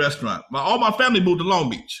owned that restaurant. All my family moved to Long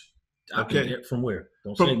Beach. Okay, from where?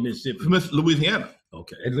 Don't say Mississippi. From Louisiana.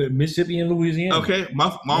 Okay, Mississippi and Louisiana. Okay, my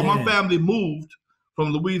family moved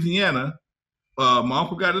from Louisiana. My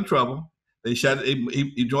uncle got in trouble. They shot.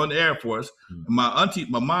 He joined the Air Force. And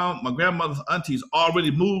my grandmother's aunties already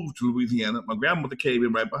moved to Louisiana. My grandmother came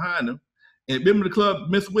in right behind them. And remember the club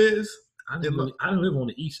Miss Wiz? I didn't live on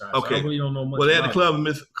the east side, okay. So I really don't know much. Well, they had a club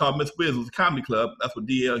called Miss Wiz. It was a comedy club. That's what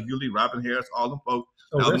D.L. Hewley, Robin Harris, all them folks.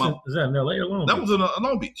 Oh, is that in L.A. or Long Beach? That was in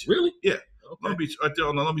Long Beach. Really? Yeah. Okay. Long Beach, right there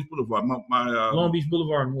on the Long Beach Boulevard. Long Beach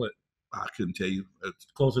Boulevard and what? I couldn't tell you. It's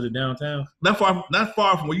closer to downtown? Not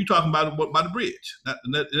far from where you're talking about by the bridge.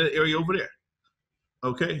 That area over there.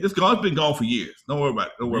 Okay? It's been gone for years. Don't worry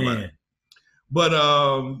about it. But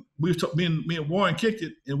me and Warren kicked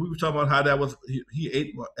it, and we were talking about how that was. He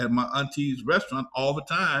ate at my auntie's restaurant all the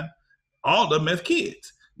time, all of them as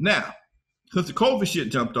kids. Now, since the COVID shit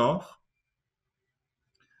jumped off,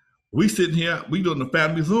 we sitting here, we doing the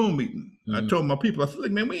family Zoom meeting. I told my people, I said,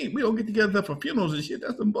 look, man, we don't get together for funerals and shit.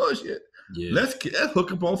 That's some bullshit. Yeah. Let's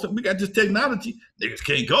hook up on something. We got this technology. Niggas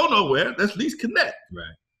can't go nowhere. Let's at least connect.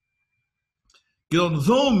 Right. Get on the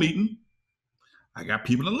Zoom meeting. I got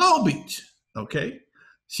people in Long Beach. Okay.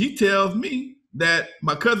 She tells me that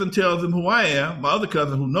my cousin tells him who I am, my other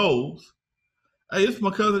cousin who knows. Hey, it's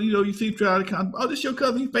my cousin, you see trying to oh, this your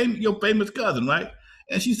cousin, your famous cousin, right?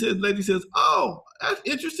 And she says, lady says, oh, that's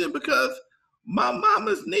interesting because my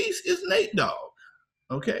mama's niece is Nate Dogg.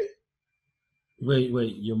 Okay.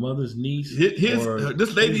 Wait, your mother's niece?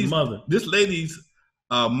 This lady's mother. This lady's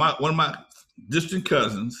one of my distant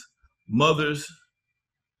cousins, mother's.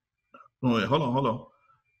 Oh wait, hold on.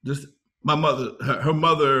 Just my mother, her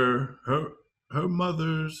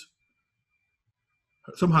mother's.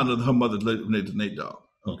 Somehow her mother's related to Nate Dogg.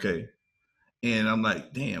 Okay. And I'm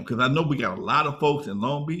like, damn, because I know we got a lot of folks in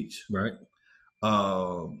Long Beach. Right.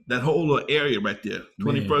 That whole little area right there,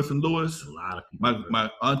 21st and Lewis. A lot of people. My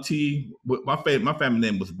auntie, my family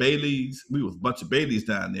name was Bailey's. We was a bunch of Baileys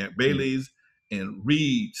down there. Bailey's and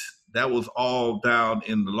Reed's. That was all down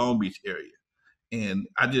in the Long Beach area. And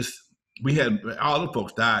we had all the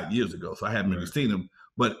folks died years ago, so I haven't really seen them.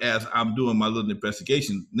 But as I'm doing my little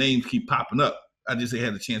investigation, names keep popping up. I just ain't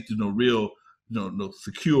had a chance to do no real, no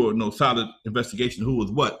secure, no solid investigation who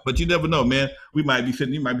was what. But you never know, man. You might be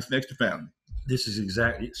sitting next to family. This is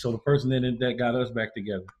exactly so. The person that got us back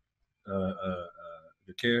together,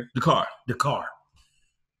 the car.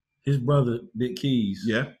 His brother, Big Keys,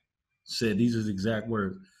 said these are his exact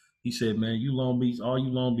words. He said, "Man, all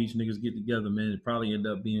you Long Beach niggas get together, man. It probably end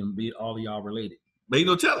up being all of y'all related." But you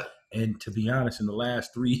don't tell it. And to be honest, in the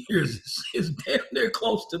last 3 years, it's damn near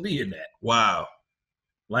close to being that. Wow.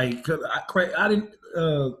 Like I didn't.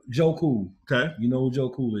 Joe Cool. Okay. You know who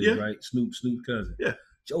Joe Cool is, right? Snoop cousin. Yeah.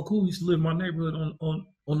 Joe Cool used to live in my neighborhood on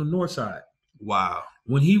the north side. Wow.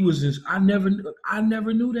 When he was I never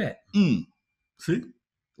knew that. See?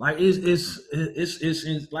 Like it's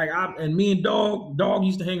like me and Dog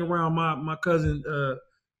used to hang around my cousin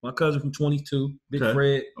from 22, Big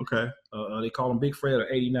Fred. Okay. They call him Big Fred or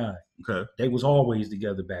 89. Okay. They was always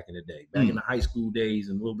together back in the day, back in the high school days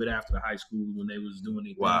and a little bit after the high school when they was doing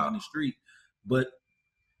their things in the street. But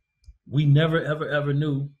we never ever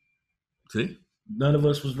knew. See? None of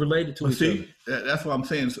us was related to each other. That's what I'm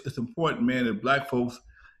saying. It's important, man, that black folks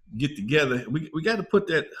get together. We got to put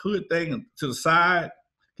that hood thing to the side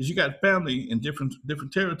because you got family in different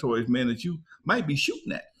territories, man, that you might be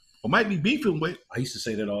shooting at or might be beefing with. I used to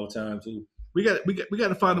say that all the time too. We got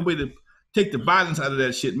to find a way to take the violence out of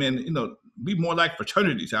that shit, man. Be more like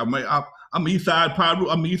fraternities. I'm East Side Power,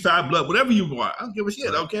 I'm East Side Blood, whatever you want. I don't give a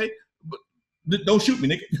shit, okay? But don't shoot me,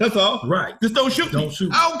 nigga. That's all. Right. Just don't shoot me.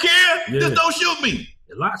 I don't care. Just don't shoot me.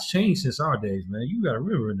 A lot's changed since our days, man. You got to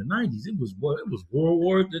remember, in the 90s, it was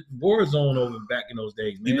war zone over back in those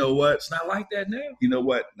days, man. You know what? It's not like that now. You know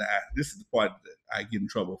what? Nah, this is the part that I get in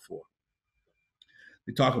trouble for.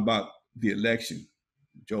 They talk about the election,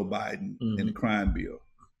 Joe Biden and the crime bill.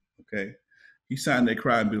 Okay, he signed that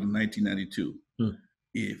crime bill in 1992.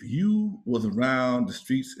 If you was around the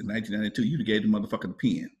streets in 1992, you'd have gave the motherfucking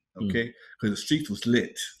pen. Okay, because the streets was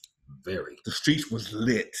lit. Very. The streets was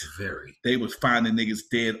lit. Very. They was finding niggas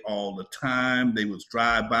dead all the time. They was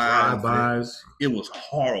drive-bys. It was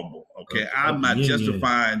horrible. Okay, I'm not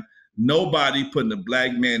justifying nobody putting a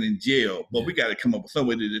black man in jail, but we got to come up with some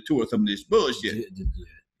way to detour some of this bullshit.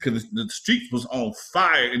 Because the streets was on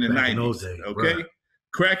fire in the 90s. Okay, right.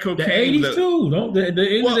 Crack cocaine. The 80s too. No,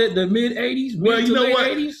 the mid 80s. Well, you know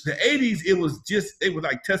what? 80s? The 80s, it was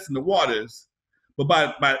like testing the waters. But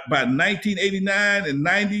by 1989 and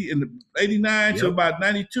 90 and 89 to about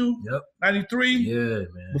 92, 93, man.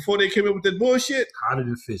 Before they came up with that bullshit, hotter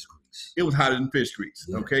than fish grease. It was hotter than fish grease.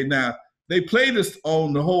 Yeah. Okay, now they played us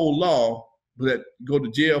on the whole law that go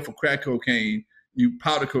to jail for crack cocaine, you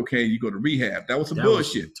powder cocaine, you go to rehab. That was some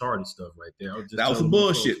bullshit. Retarded stuff right there. That was some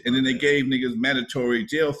bullshit. And then they gave niggas mandatory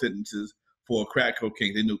jail sentences for crack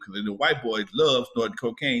cocaine. They knew because the white boys love snorting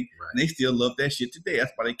cocaine, and they still love that shit today.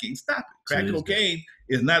 That's why they can't stop it. Crack cocaine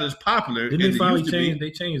is not as popular. Didn't they finally change?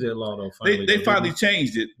 They changed that law though. They finally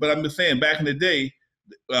changed it, but I'm just saying, back in the day,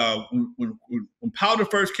 when powder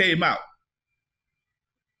first came out,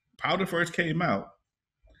 we're not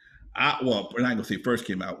gonna say first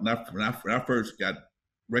came out. When I first got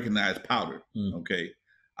recognized powder, okay,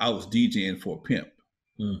 I was DJing for a pimp.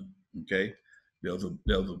 Okay. There was a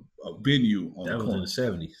venue on that the was corner.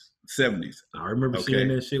 In the 70s. I remember seeing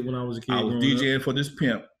that shit when I was a kid. I was DJing for this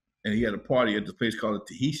pimp, and he had a party at this place called the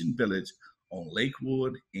Tahitian Village on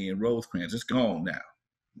Lakewood and Rosecrans. It's gone now.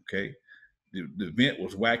 Okay, the event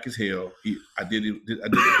was whack as hell. I did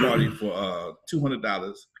the party for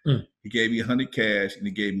 $200. He gave me $100 cash, and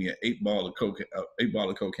he gave me an 8 ball of cocaine.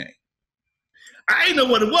 I didn't know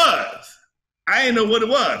what it was.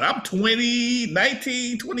 I'm 20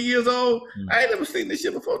 years old. I ain't never seen this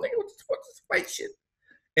shit before. Nigga, what's this white shit?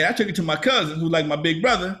 And I took it to my cousin, who's like my big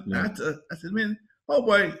brother. Yeah. I said, man, oh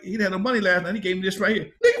boy, he had no money last night. He gave me this right here.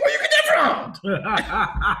 Nigga, where you get that from?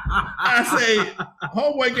 I say,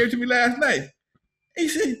 homeboy gave it to me last night. He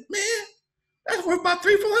said, man, that's worth about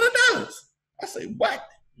 $300-400. I say, what?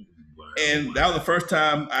 Wow. And that was the first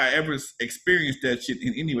time I ever experienced that shit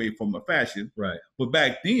in any way from a fashion. Right. But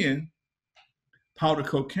back then, powder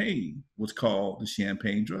cocaine was called the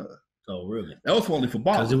champagne drug. Oh, really? That was only for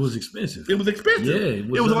ballers. Because it was expensive. It was expensive.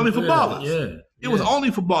 Yeah. It was only for ballers. Yeah. It was only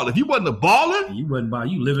for ballers. If you wasn't a baller, you wasn't by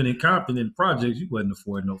you living in Compton in the projects, you wasn't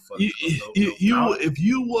affording no fucking.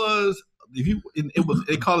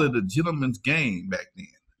 They call it a gentleman's game back then.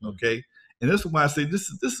 Okay. And this is why I say this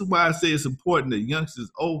is why I say it's important that youngsters,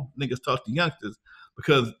 old niggas talk to youngsters,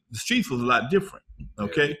 because the streets was a lot different.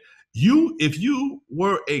 Okay. Yeah. If you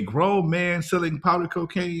were a grown man selling powder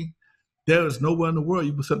cocaine, there is nowhere in the world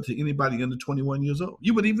you would sell it to anybody under 21 years old.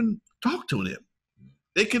 You would even talk to them.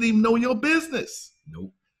 They couldn't even know your business.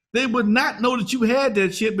 Nope. They would not know that you had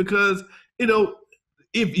that shit because,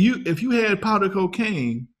 if you had powder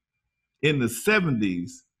cocaine in the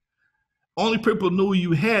 70s, only people knew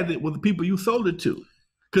you had it were the people you sold it to.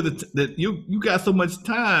 Because you got so much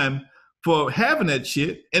time for having that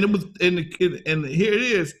shit. And it was and here it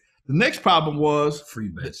is. The next problem was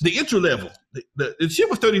the entry level. The shit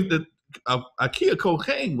was a key of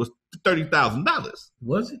cocaine was $30,000.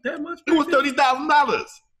 Was it that much? It was $30,000.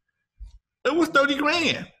 It was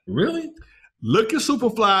 $30,000. Really? Look at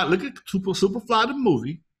Superfly. Look at Superfly the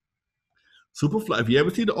movie. Superfly. If you ever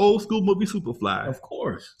see the old school movie Superfly, of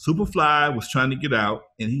course. Superfly was trying to get out,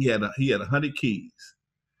 and he had 100 keys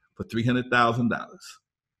for $300,000.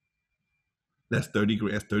 That's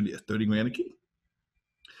 $30,000. That's $30,000 a key.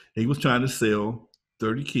 He was trying to sell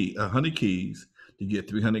 100 keys to get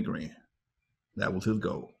 $300,000. That was his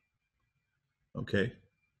goal. Okay,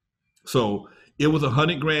 so it was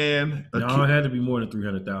 $100,000. No, it had to be more than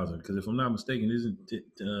 300,000 because if I'm not mistaken, isn't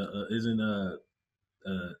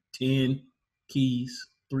 10 keys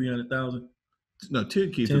 300,000? No,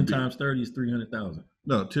 10 keys. 10 times 30 is 300,000.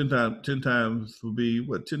 No, 10 times would be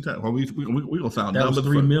what? 10 times. Well, we gonna sound dumb. That was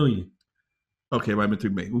 3 million. Okay, right, 3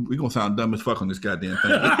 million. We gonna sound dumb as fuck on this goddamn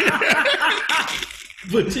thing.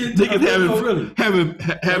 But 10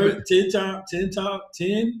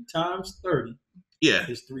 times 30. Yeah,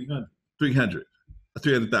 is 300.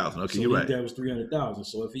 300,000. Okay, so you're right. That was 300,000.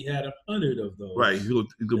 So if he had 100 of those, right, it's gonna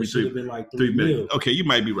be been like 3 million. Okay, you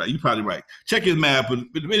might be right. You're probably right. Check his math. But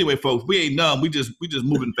anyway, folks, we ain't dumb. We just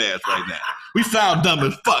moving fast right now. We sound dumb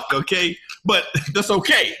as fuck. Okay, but that's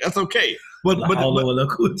okay. That's okay. But the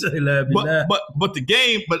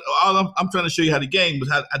game. But all I'm trying to show you how the game was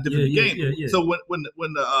how different the game. Yeah. So when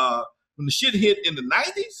the shit hit in the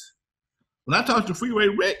 90s. When I talked to Freeway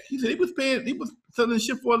Rick, he said he was selling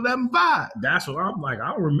shit for $11,500. That's what I'm like.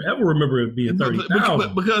 I don't ever remember it being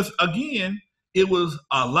 30,000. Because again, it was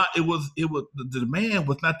a lot. It was the demand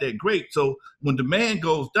was not that great. So when demand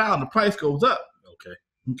goes down, the price goes up.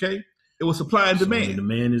 Okay. It was supply and demand. When the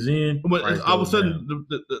demand is in. When all of a sudden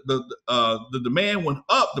the demand went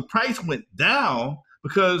up, the price went down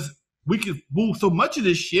because we could move so much of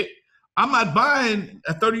this shit. I'm not buying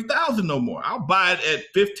at 30,000 no more. I'll buy it at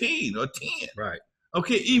 15 or 10. Right.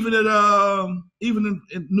 Okay. Even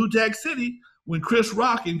in New Jack City, when Chris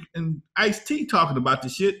Rock and Ice-T talking about the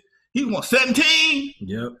shit, he wants 17.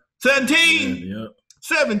 Yep. 17. Yep.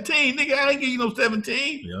 17. Nigga, I ain't give you no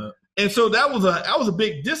 17. Yep. And so that was a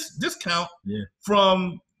big discount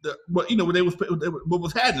from what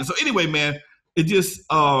was happening. So anyway, man, it just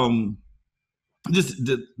the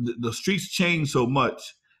streets changed so much.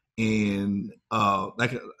 And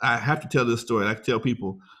like I have to tell this story. I can tell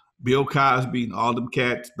people, Bill Cosby and all them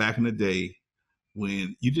cats back in the day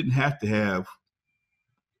when you didn't have to have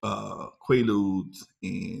Quaaludes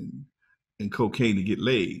and cocaine to get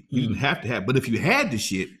laid. You didn't have to have, but if you had the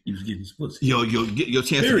shit, you was getting pussy. Your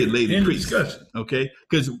chance to get laid increased. Okay,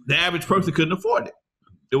 because the average person couldn't afford it.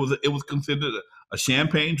 It was considered a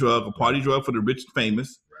champagne drug, a party drug for the rich and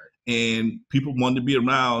famous. And people wanted to be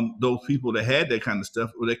around those people that had that kind of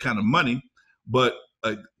stuff or that kind of money. But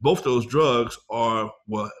both those drugs will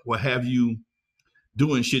have you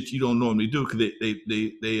doing shit you don't normally do because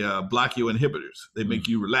they block your inhibitors. They make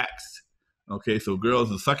you relaxed. Okay, so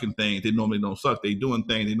girls are sucking things they normally don't suck. They doing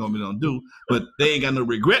things they normally don't do, but they ain't got no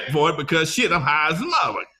regret for it because shit, I'm high as a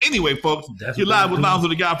mother. Anyway, folks, you're live with Lonzo,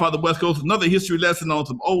 the Godfather West Coast. Another history lesson on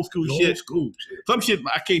some old school shit. Some shit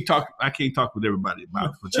I can't talk with everybody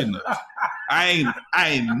about, but you know, I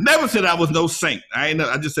ain't never said I was no saint. I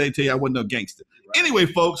just say tell you I wasn't no gangster. Right. Anyway,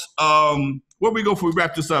 folks, where we go before we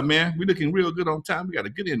wrap this up, man? We looking real good on time. We got a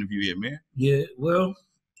good interview here, man. Yeah, well,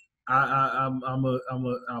 I'm a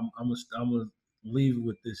leave it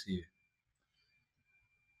with this here.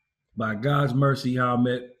 By God's mercy, how I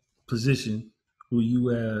met Position, who you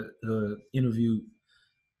interviewed.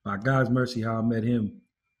 By God's mercy, how I met him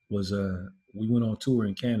was we went on tour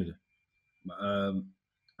in Canada.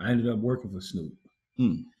 I ended up working for Snoop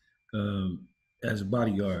as a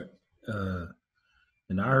bodyguard.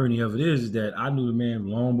 And the irony of it is that I knew the man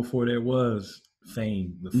long before there was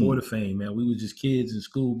fame. Before the fame, man, we were just kids in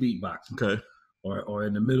school beatboxing. Okay. Or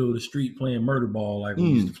in the middle of the street playing murder ball, like we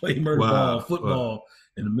used to play murder ball, football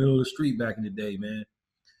in the middle of the street back in the day, man.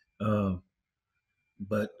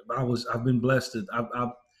 But I've been blessed.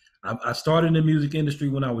 I started in the music industry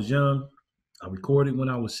when I was young. I recorded when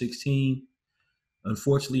I was 16.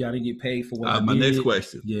 Unfortunately, I didn't get paid for what I did. My next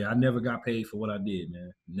question. Yeah, I never got paid for what I did,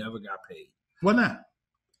 man. Never got paid. Why not?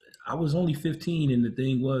 I was only 15, and the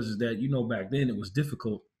thing was that, back then it was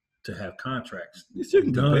difficult to have contracts. You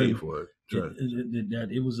shouldn't get paid for it.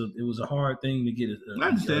 It was a hard thing to get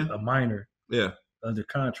a minor under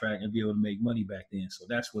contract and be able to make money back then. So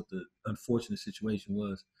that's what the unfortunate situation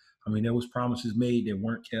was. I mean, there was promises made that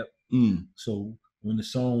weren't kept. So when they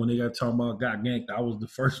got talking about got ganked, I was the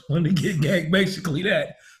first one to get ganked. Basically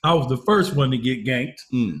that. I was the first one to get ganked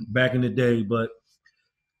back in the day. But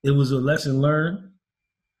it was a lesson learned,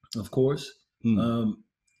 of course.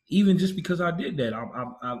 Even just because I did that,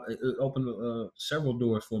 it opened several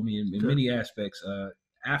doors for me in many aspects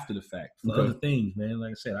after the fact for other things, man.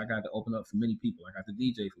 Like I said, I got to open up for many people. I got to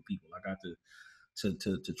DJ for people. I got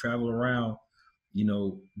to travel around,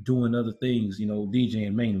 doing other things,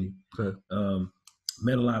 DJing mainly.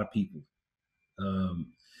 Met a lot of people.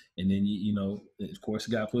 And then, of course,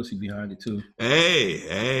 got pussy behind it too.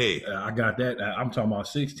 Hey. I got that. I'm talking about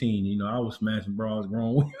 16. I was smashing bras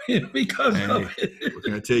grown women because of it. What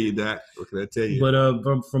can I tell you that? What can I tell you? But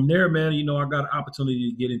from there, man, I got an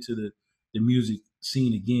opportunity to get into the music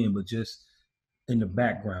scene again, but just in the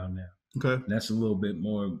background now. Okay. And that's a little bit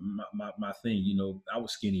more my thing. I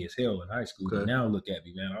was skinny as hell in high school. But now look at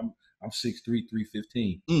me, man. I'm 6'3",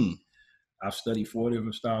 315. I've studied 4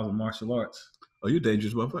 different styles of martial arts. Oh, you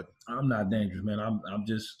dangerous motherfucker. I'm not dangerous, man. I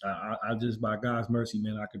just by God's mercy,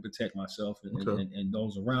 man, I can protect myself and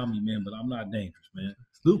those around me, man. But I'm not dangerous, man.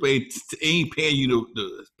 Snoop ain't paying you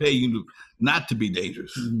to not to be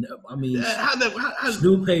dangerous. No, I mean, how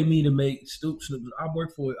Snoop paid me to make Snoop. I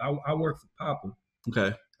work for Papa.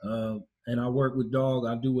 Okay. And I work with Dog.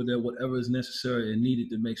 I do whatever is necessary and needed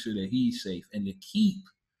to make sure that he's safe and to keep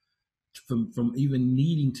from even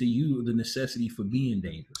needing to you the necessity for being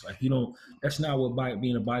dangerous. Like, that's not what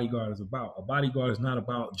being a bodyguard is about. A bodyguard is not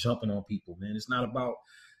about jumping on people, man. It's not about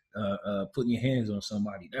putting your hands on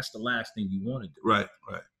somebody. That's the last thing you want to do. Right.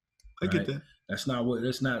 I get that. That's not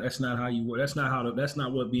how you work. That's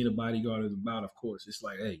not what being a bodyguard is about. Of course, it's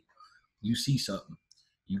like, hey, you see something,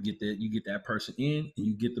 you get that person in and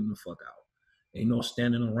you get them the fuck out. Ain't no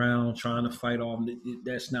standing around trying to fight off.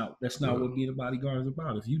 That's not what being a bodyguard is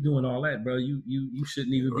about. If you're doing all that, bro, you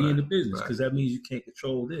shouldn't even be in the business because that means you can't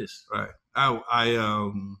control this. Right. I've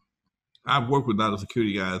worked with a lot of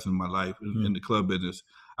security guys in my life in the club business.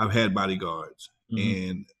 I've had bodyguards,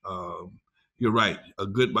 and you're right. A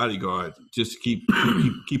good bodyguard just keep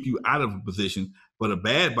you out of a position, but a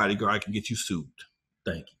bad bodyguard can get you sued.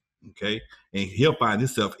 Thank you. Okay, and he'll find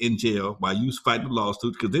himself in jail while you fighting the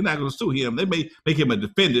lawsuit because they're not going to sue him. They may make him a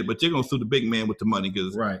defendant, but you're going to sue the big man with the money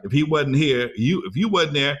because if he wasn't here, if you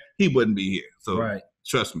wasn't there, he wouldn't be here. So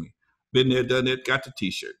trust me, been there, done it, got the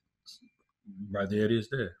T-shirt. Right there, it is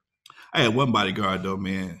there. I had one bodyguard though,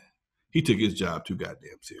 man. He took his job too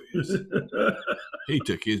goddamn serious. He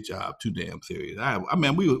took his job too damn serious. I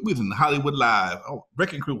mean, we was in Hollywood Live. Oh,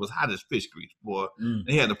 Wrecking Crew was hot as fish grease, boy.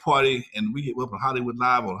 They had a party, and we went up on Hollywood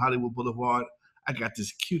Live on Hollywood Boulevard. I got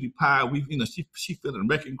this cutie pie. She feeling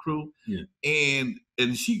Wrecking Crew, and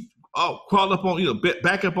she crawled up on,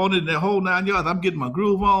 back up on it in the whole 9 yards. I'm getting my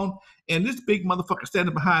groove on, and this big motherfucker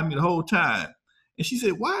standing behind me the whole time. And she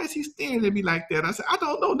said, "Why is he staring at me like that?" I said, "I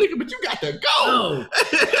don't know, nigga, but you got to go."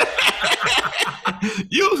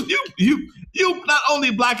 You not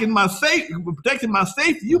only blocking my safety, protecting my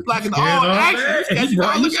safety, you blocking all action. You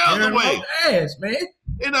all the girls away. Ass, man.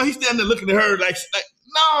 He's standing there looking at her like,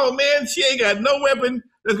 no, man, she ain't got no weapon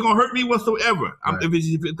that's gonna hurt me whatsoever. If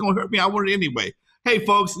it's gonna hurt me, I want it anyway. Hey,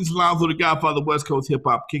 folks, this is Lonzo, the Godfather, West Coast hip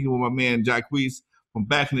hop, kicking with my man Jacquese from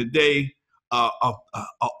back in the day.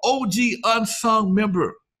 OG unsung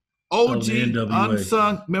member. OG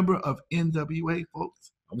unsung member of N.W.A,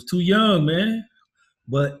 folks. I was too young, man.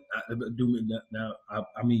 But now,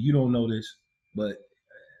 I mean, you don't know this, but at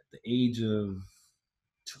the age of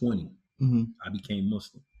 20, I became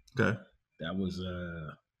Muslim. Okay. That was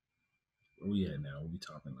where we at now? We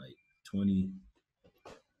talking like 29.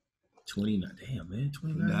 Damn, man,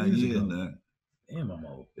 29 years ago. Now. Damn, I'm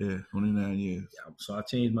old. Yeah, 29 years. Yeah, so I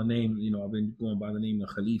changed my name. You know, I've been going by the name of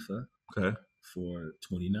Khalifa. Okay. For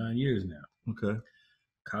 29 years now. Okay.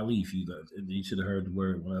 Khalif, you should have heard the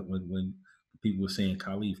word when people were saying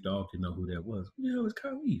Khalif. Dog didn't know who that was. Yeah, it was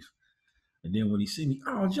Khalif. And then when he see me,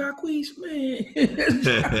 oh, Jacquese, man.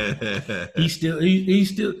 He's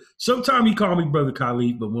still. Sometimes he call me Brother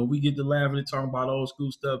Khalif, but when we get to laughing and talking about old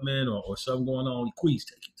school stuff, man, or something going on, Jacquese,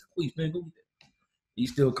 take it to Jacquese, man, go get that. He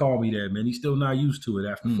still call me that, man. He's still not used to it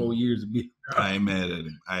after 4 years of being. I ain't mad at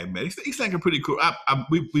him. He's like a pretty cool.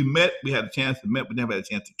 We met. We had a chance to meet, but never had a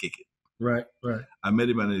chance to kick it. Right. I met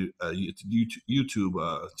him on a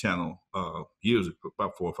YouTube channel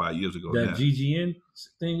about 4 or 5 years ago. That GGN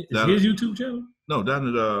thing is his YouTube channel. No, down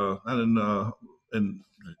in the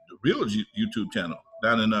real YouTube channel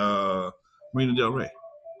down in Marina Del Rey.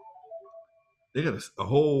 They got a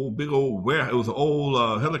whole big old warehouse. It was an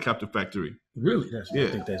old helicopter factory. Really? I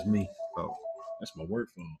think that's me. Oh, that's my work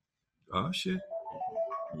phone. Oh shit.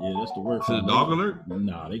 Yeah, that's the work phone. Is it a dog alert?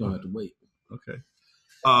 Nah, they gonna have to wait. Okay.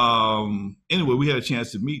 Anyway, we had a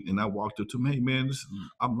chance to meet, and I walked up to him. Hey, man,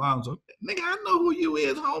 I'm Lonzo. Nigga, I know who you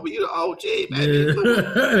is, homie. You the OG, man.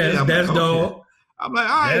 Yeah. that's like, dog. Okay. I'm like,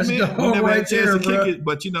 all right, that's man. We never right had a chance there, to kick it,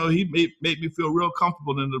 but you know, he made me feel real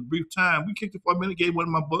comfortable in the brief time. We kicked it for a minute, gave one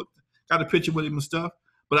of my books, got a picture with him and stuff.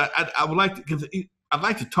 But I would like to, because I'd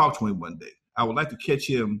like to talk to him one day. I would like to catch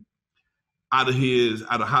him out of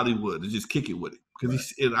Hollywood and just kick it with him.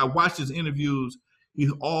 Because I watched his interviews.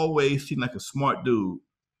 He's always seemed like a smart dude.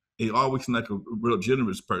 He always seemed like a real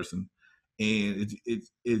generous person, and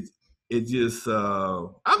it just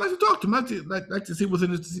I'd like to talk to him. I'd like to see what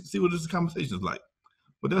this conversation is like.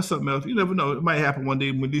 But that's something else. You never know. It might happen one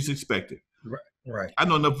day when least expect it. Right. I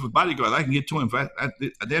know enough of bodyguards. I can get to him. I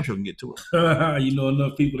damn sure can get to him. You know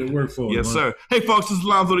enough people that work for him. Yes, sir. Hey, folks, this is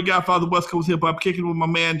Lonzo, the Godfather, West Coast Hip Hop, kicking with my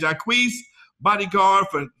man Jacquese, bodyguard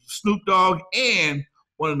for Snoop Dogg, and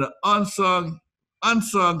one of the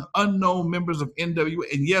unsung, unknown members of N.W.A.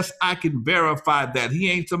 And yes, I can verify that he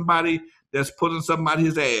ain't somebody that's putting somebody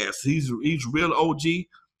his ass. He's real OG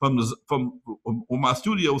from when my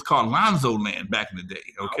studio was called Lonzo Land back in the day.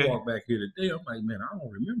 Okay, I walked back here today. I'm like, man, I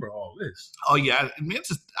don't remember all this. Oh yeah, man,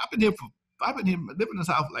 I've been here living in this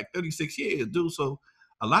house for like 36 years, dude. So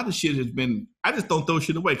a lot of shit has been. I just don't throw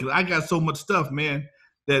shit away because I got so much stuff, man.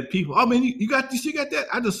 That people. Oh man, you got this? You got that?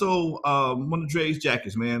 I just sold one of Dre's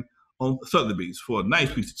jackets, man, on Sotheby's for a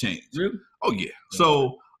nice piece of change. Really? Oh yeah.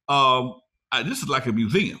 So this is like a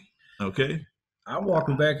museum. Okay. I'm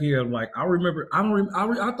walking back here. I'm like, I remember.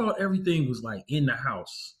 I thought everything was like in the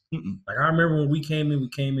house. Mm-mm. Like I remember when we came in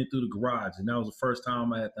through the garage, and that was the first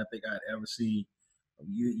time I think I'd ever seen.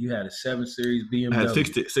 You had a 7 Series BMW. I had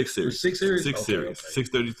 6 Series. 6 Series. 6 Series. Okay.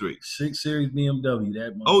 633. 6 Series BMW.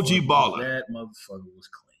 That OG baller. That motherfucker was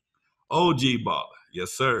clean. OG baller.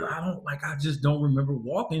 Yes, sir. I just don't remember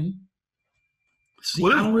walking. See,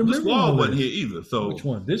 well, I don't remember. This wall wasn't here either. So which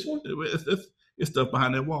one? This one? It's stuff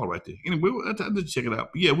behind that wall right there. Anyway, let's check it out.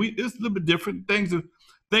 But yeah, it's a little bit different. Things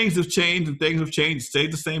have changed, and things have changed.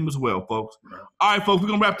 Stayed the same as well, folks. Right. All right, folks, we're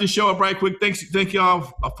gonna wrap this show up right quick. Thank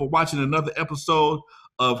y'all for watching another episode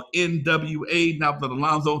of N.W.A. Now, Brother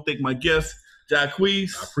Lonzo. Thank my guest,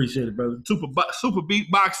 Jacquese. I appreciate it, brother. Super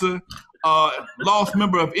beatboxer, lost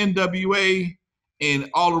member of N.W.A. and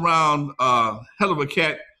all around hell of a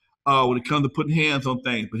cat. When it comes to putting hands on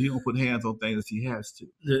things, but he don't put hands on things as he has to.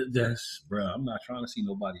 That's, bro. I'm not trying to see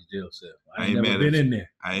nobody's jail cell. I ain't never been in there.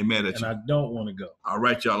 I ain't mad at you. And I don't want to go. All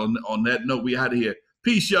right, y'all. On that note, we out of here.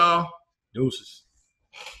 Peace, y'all. Deuces.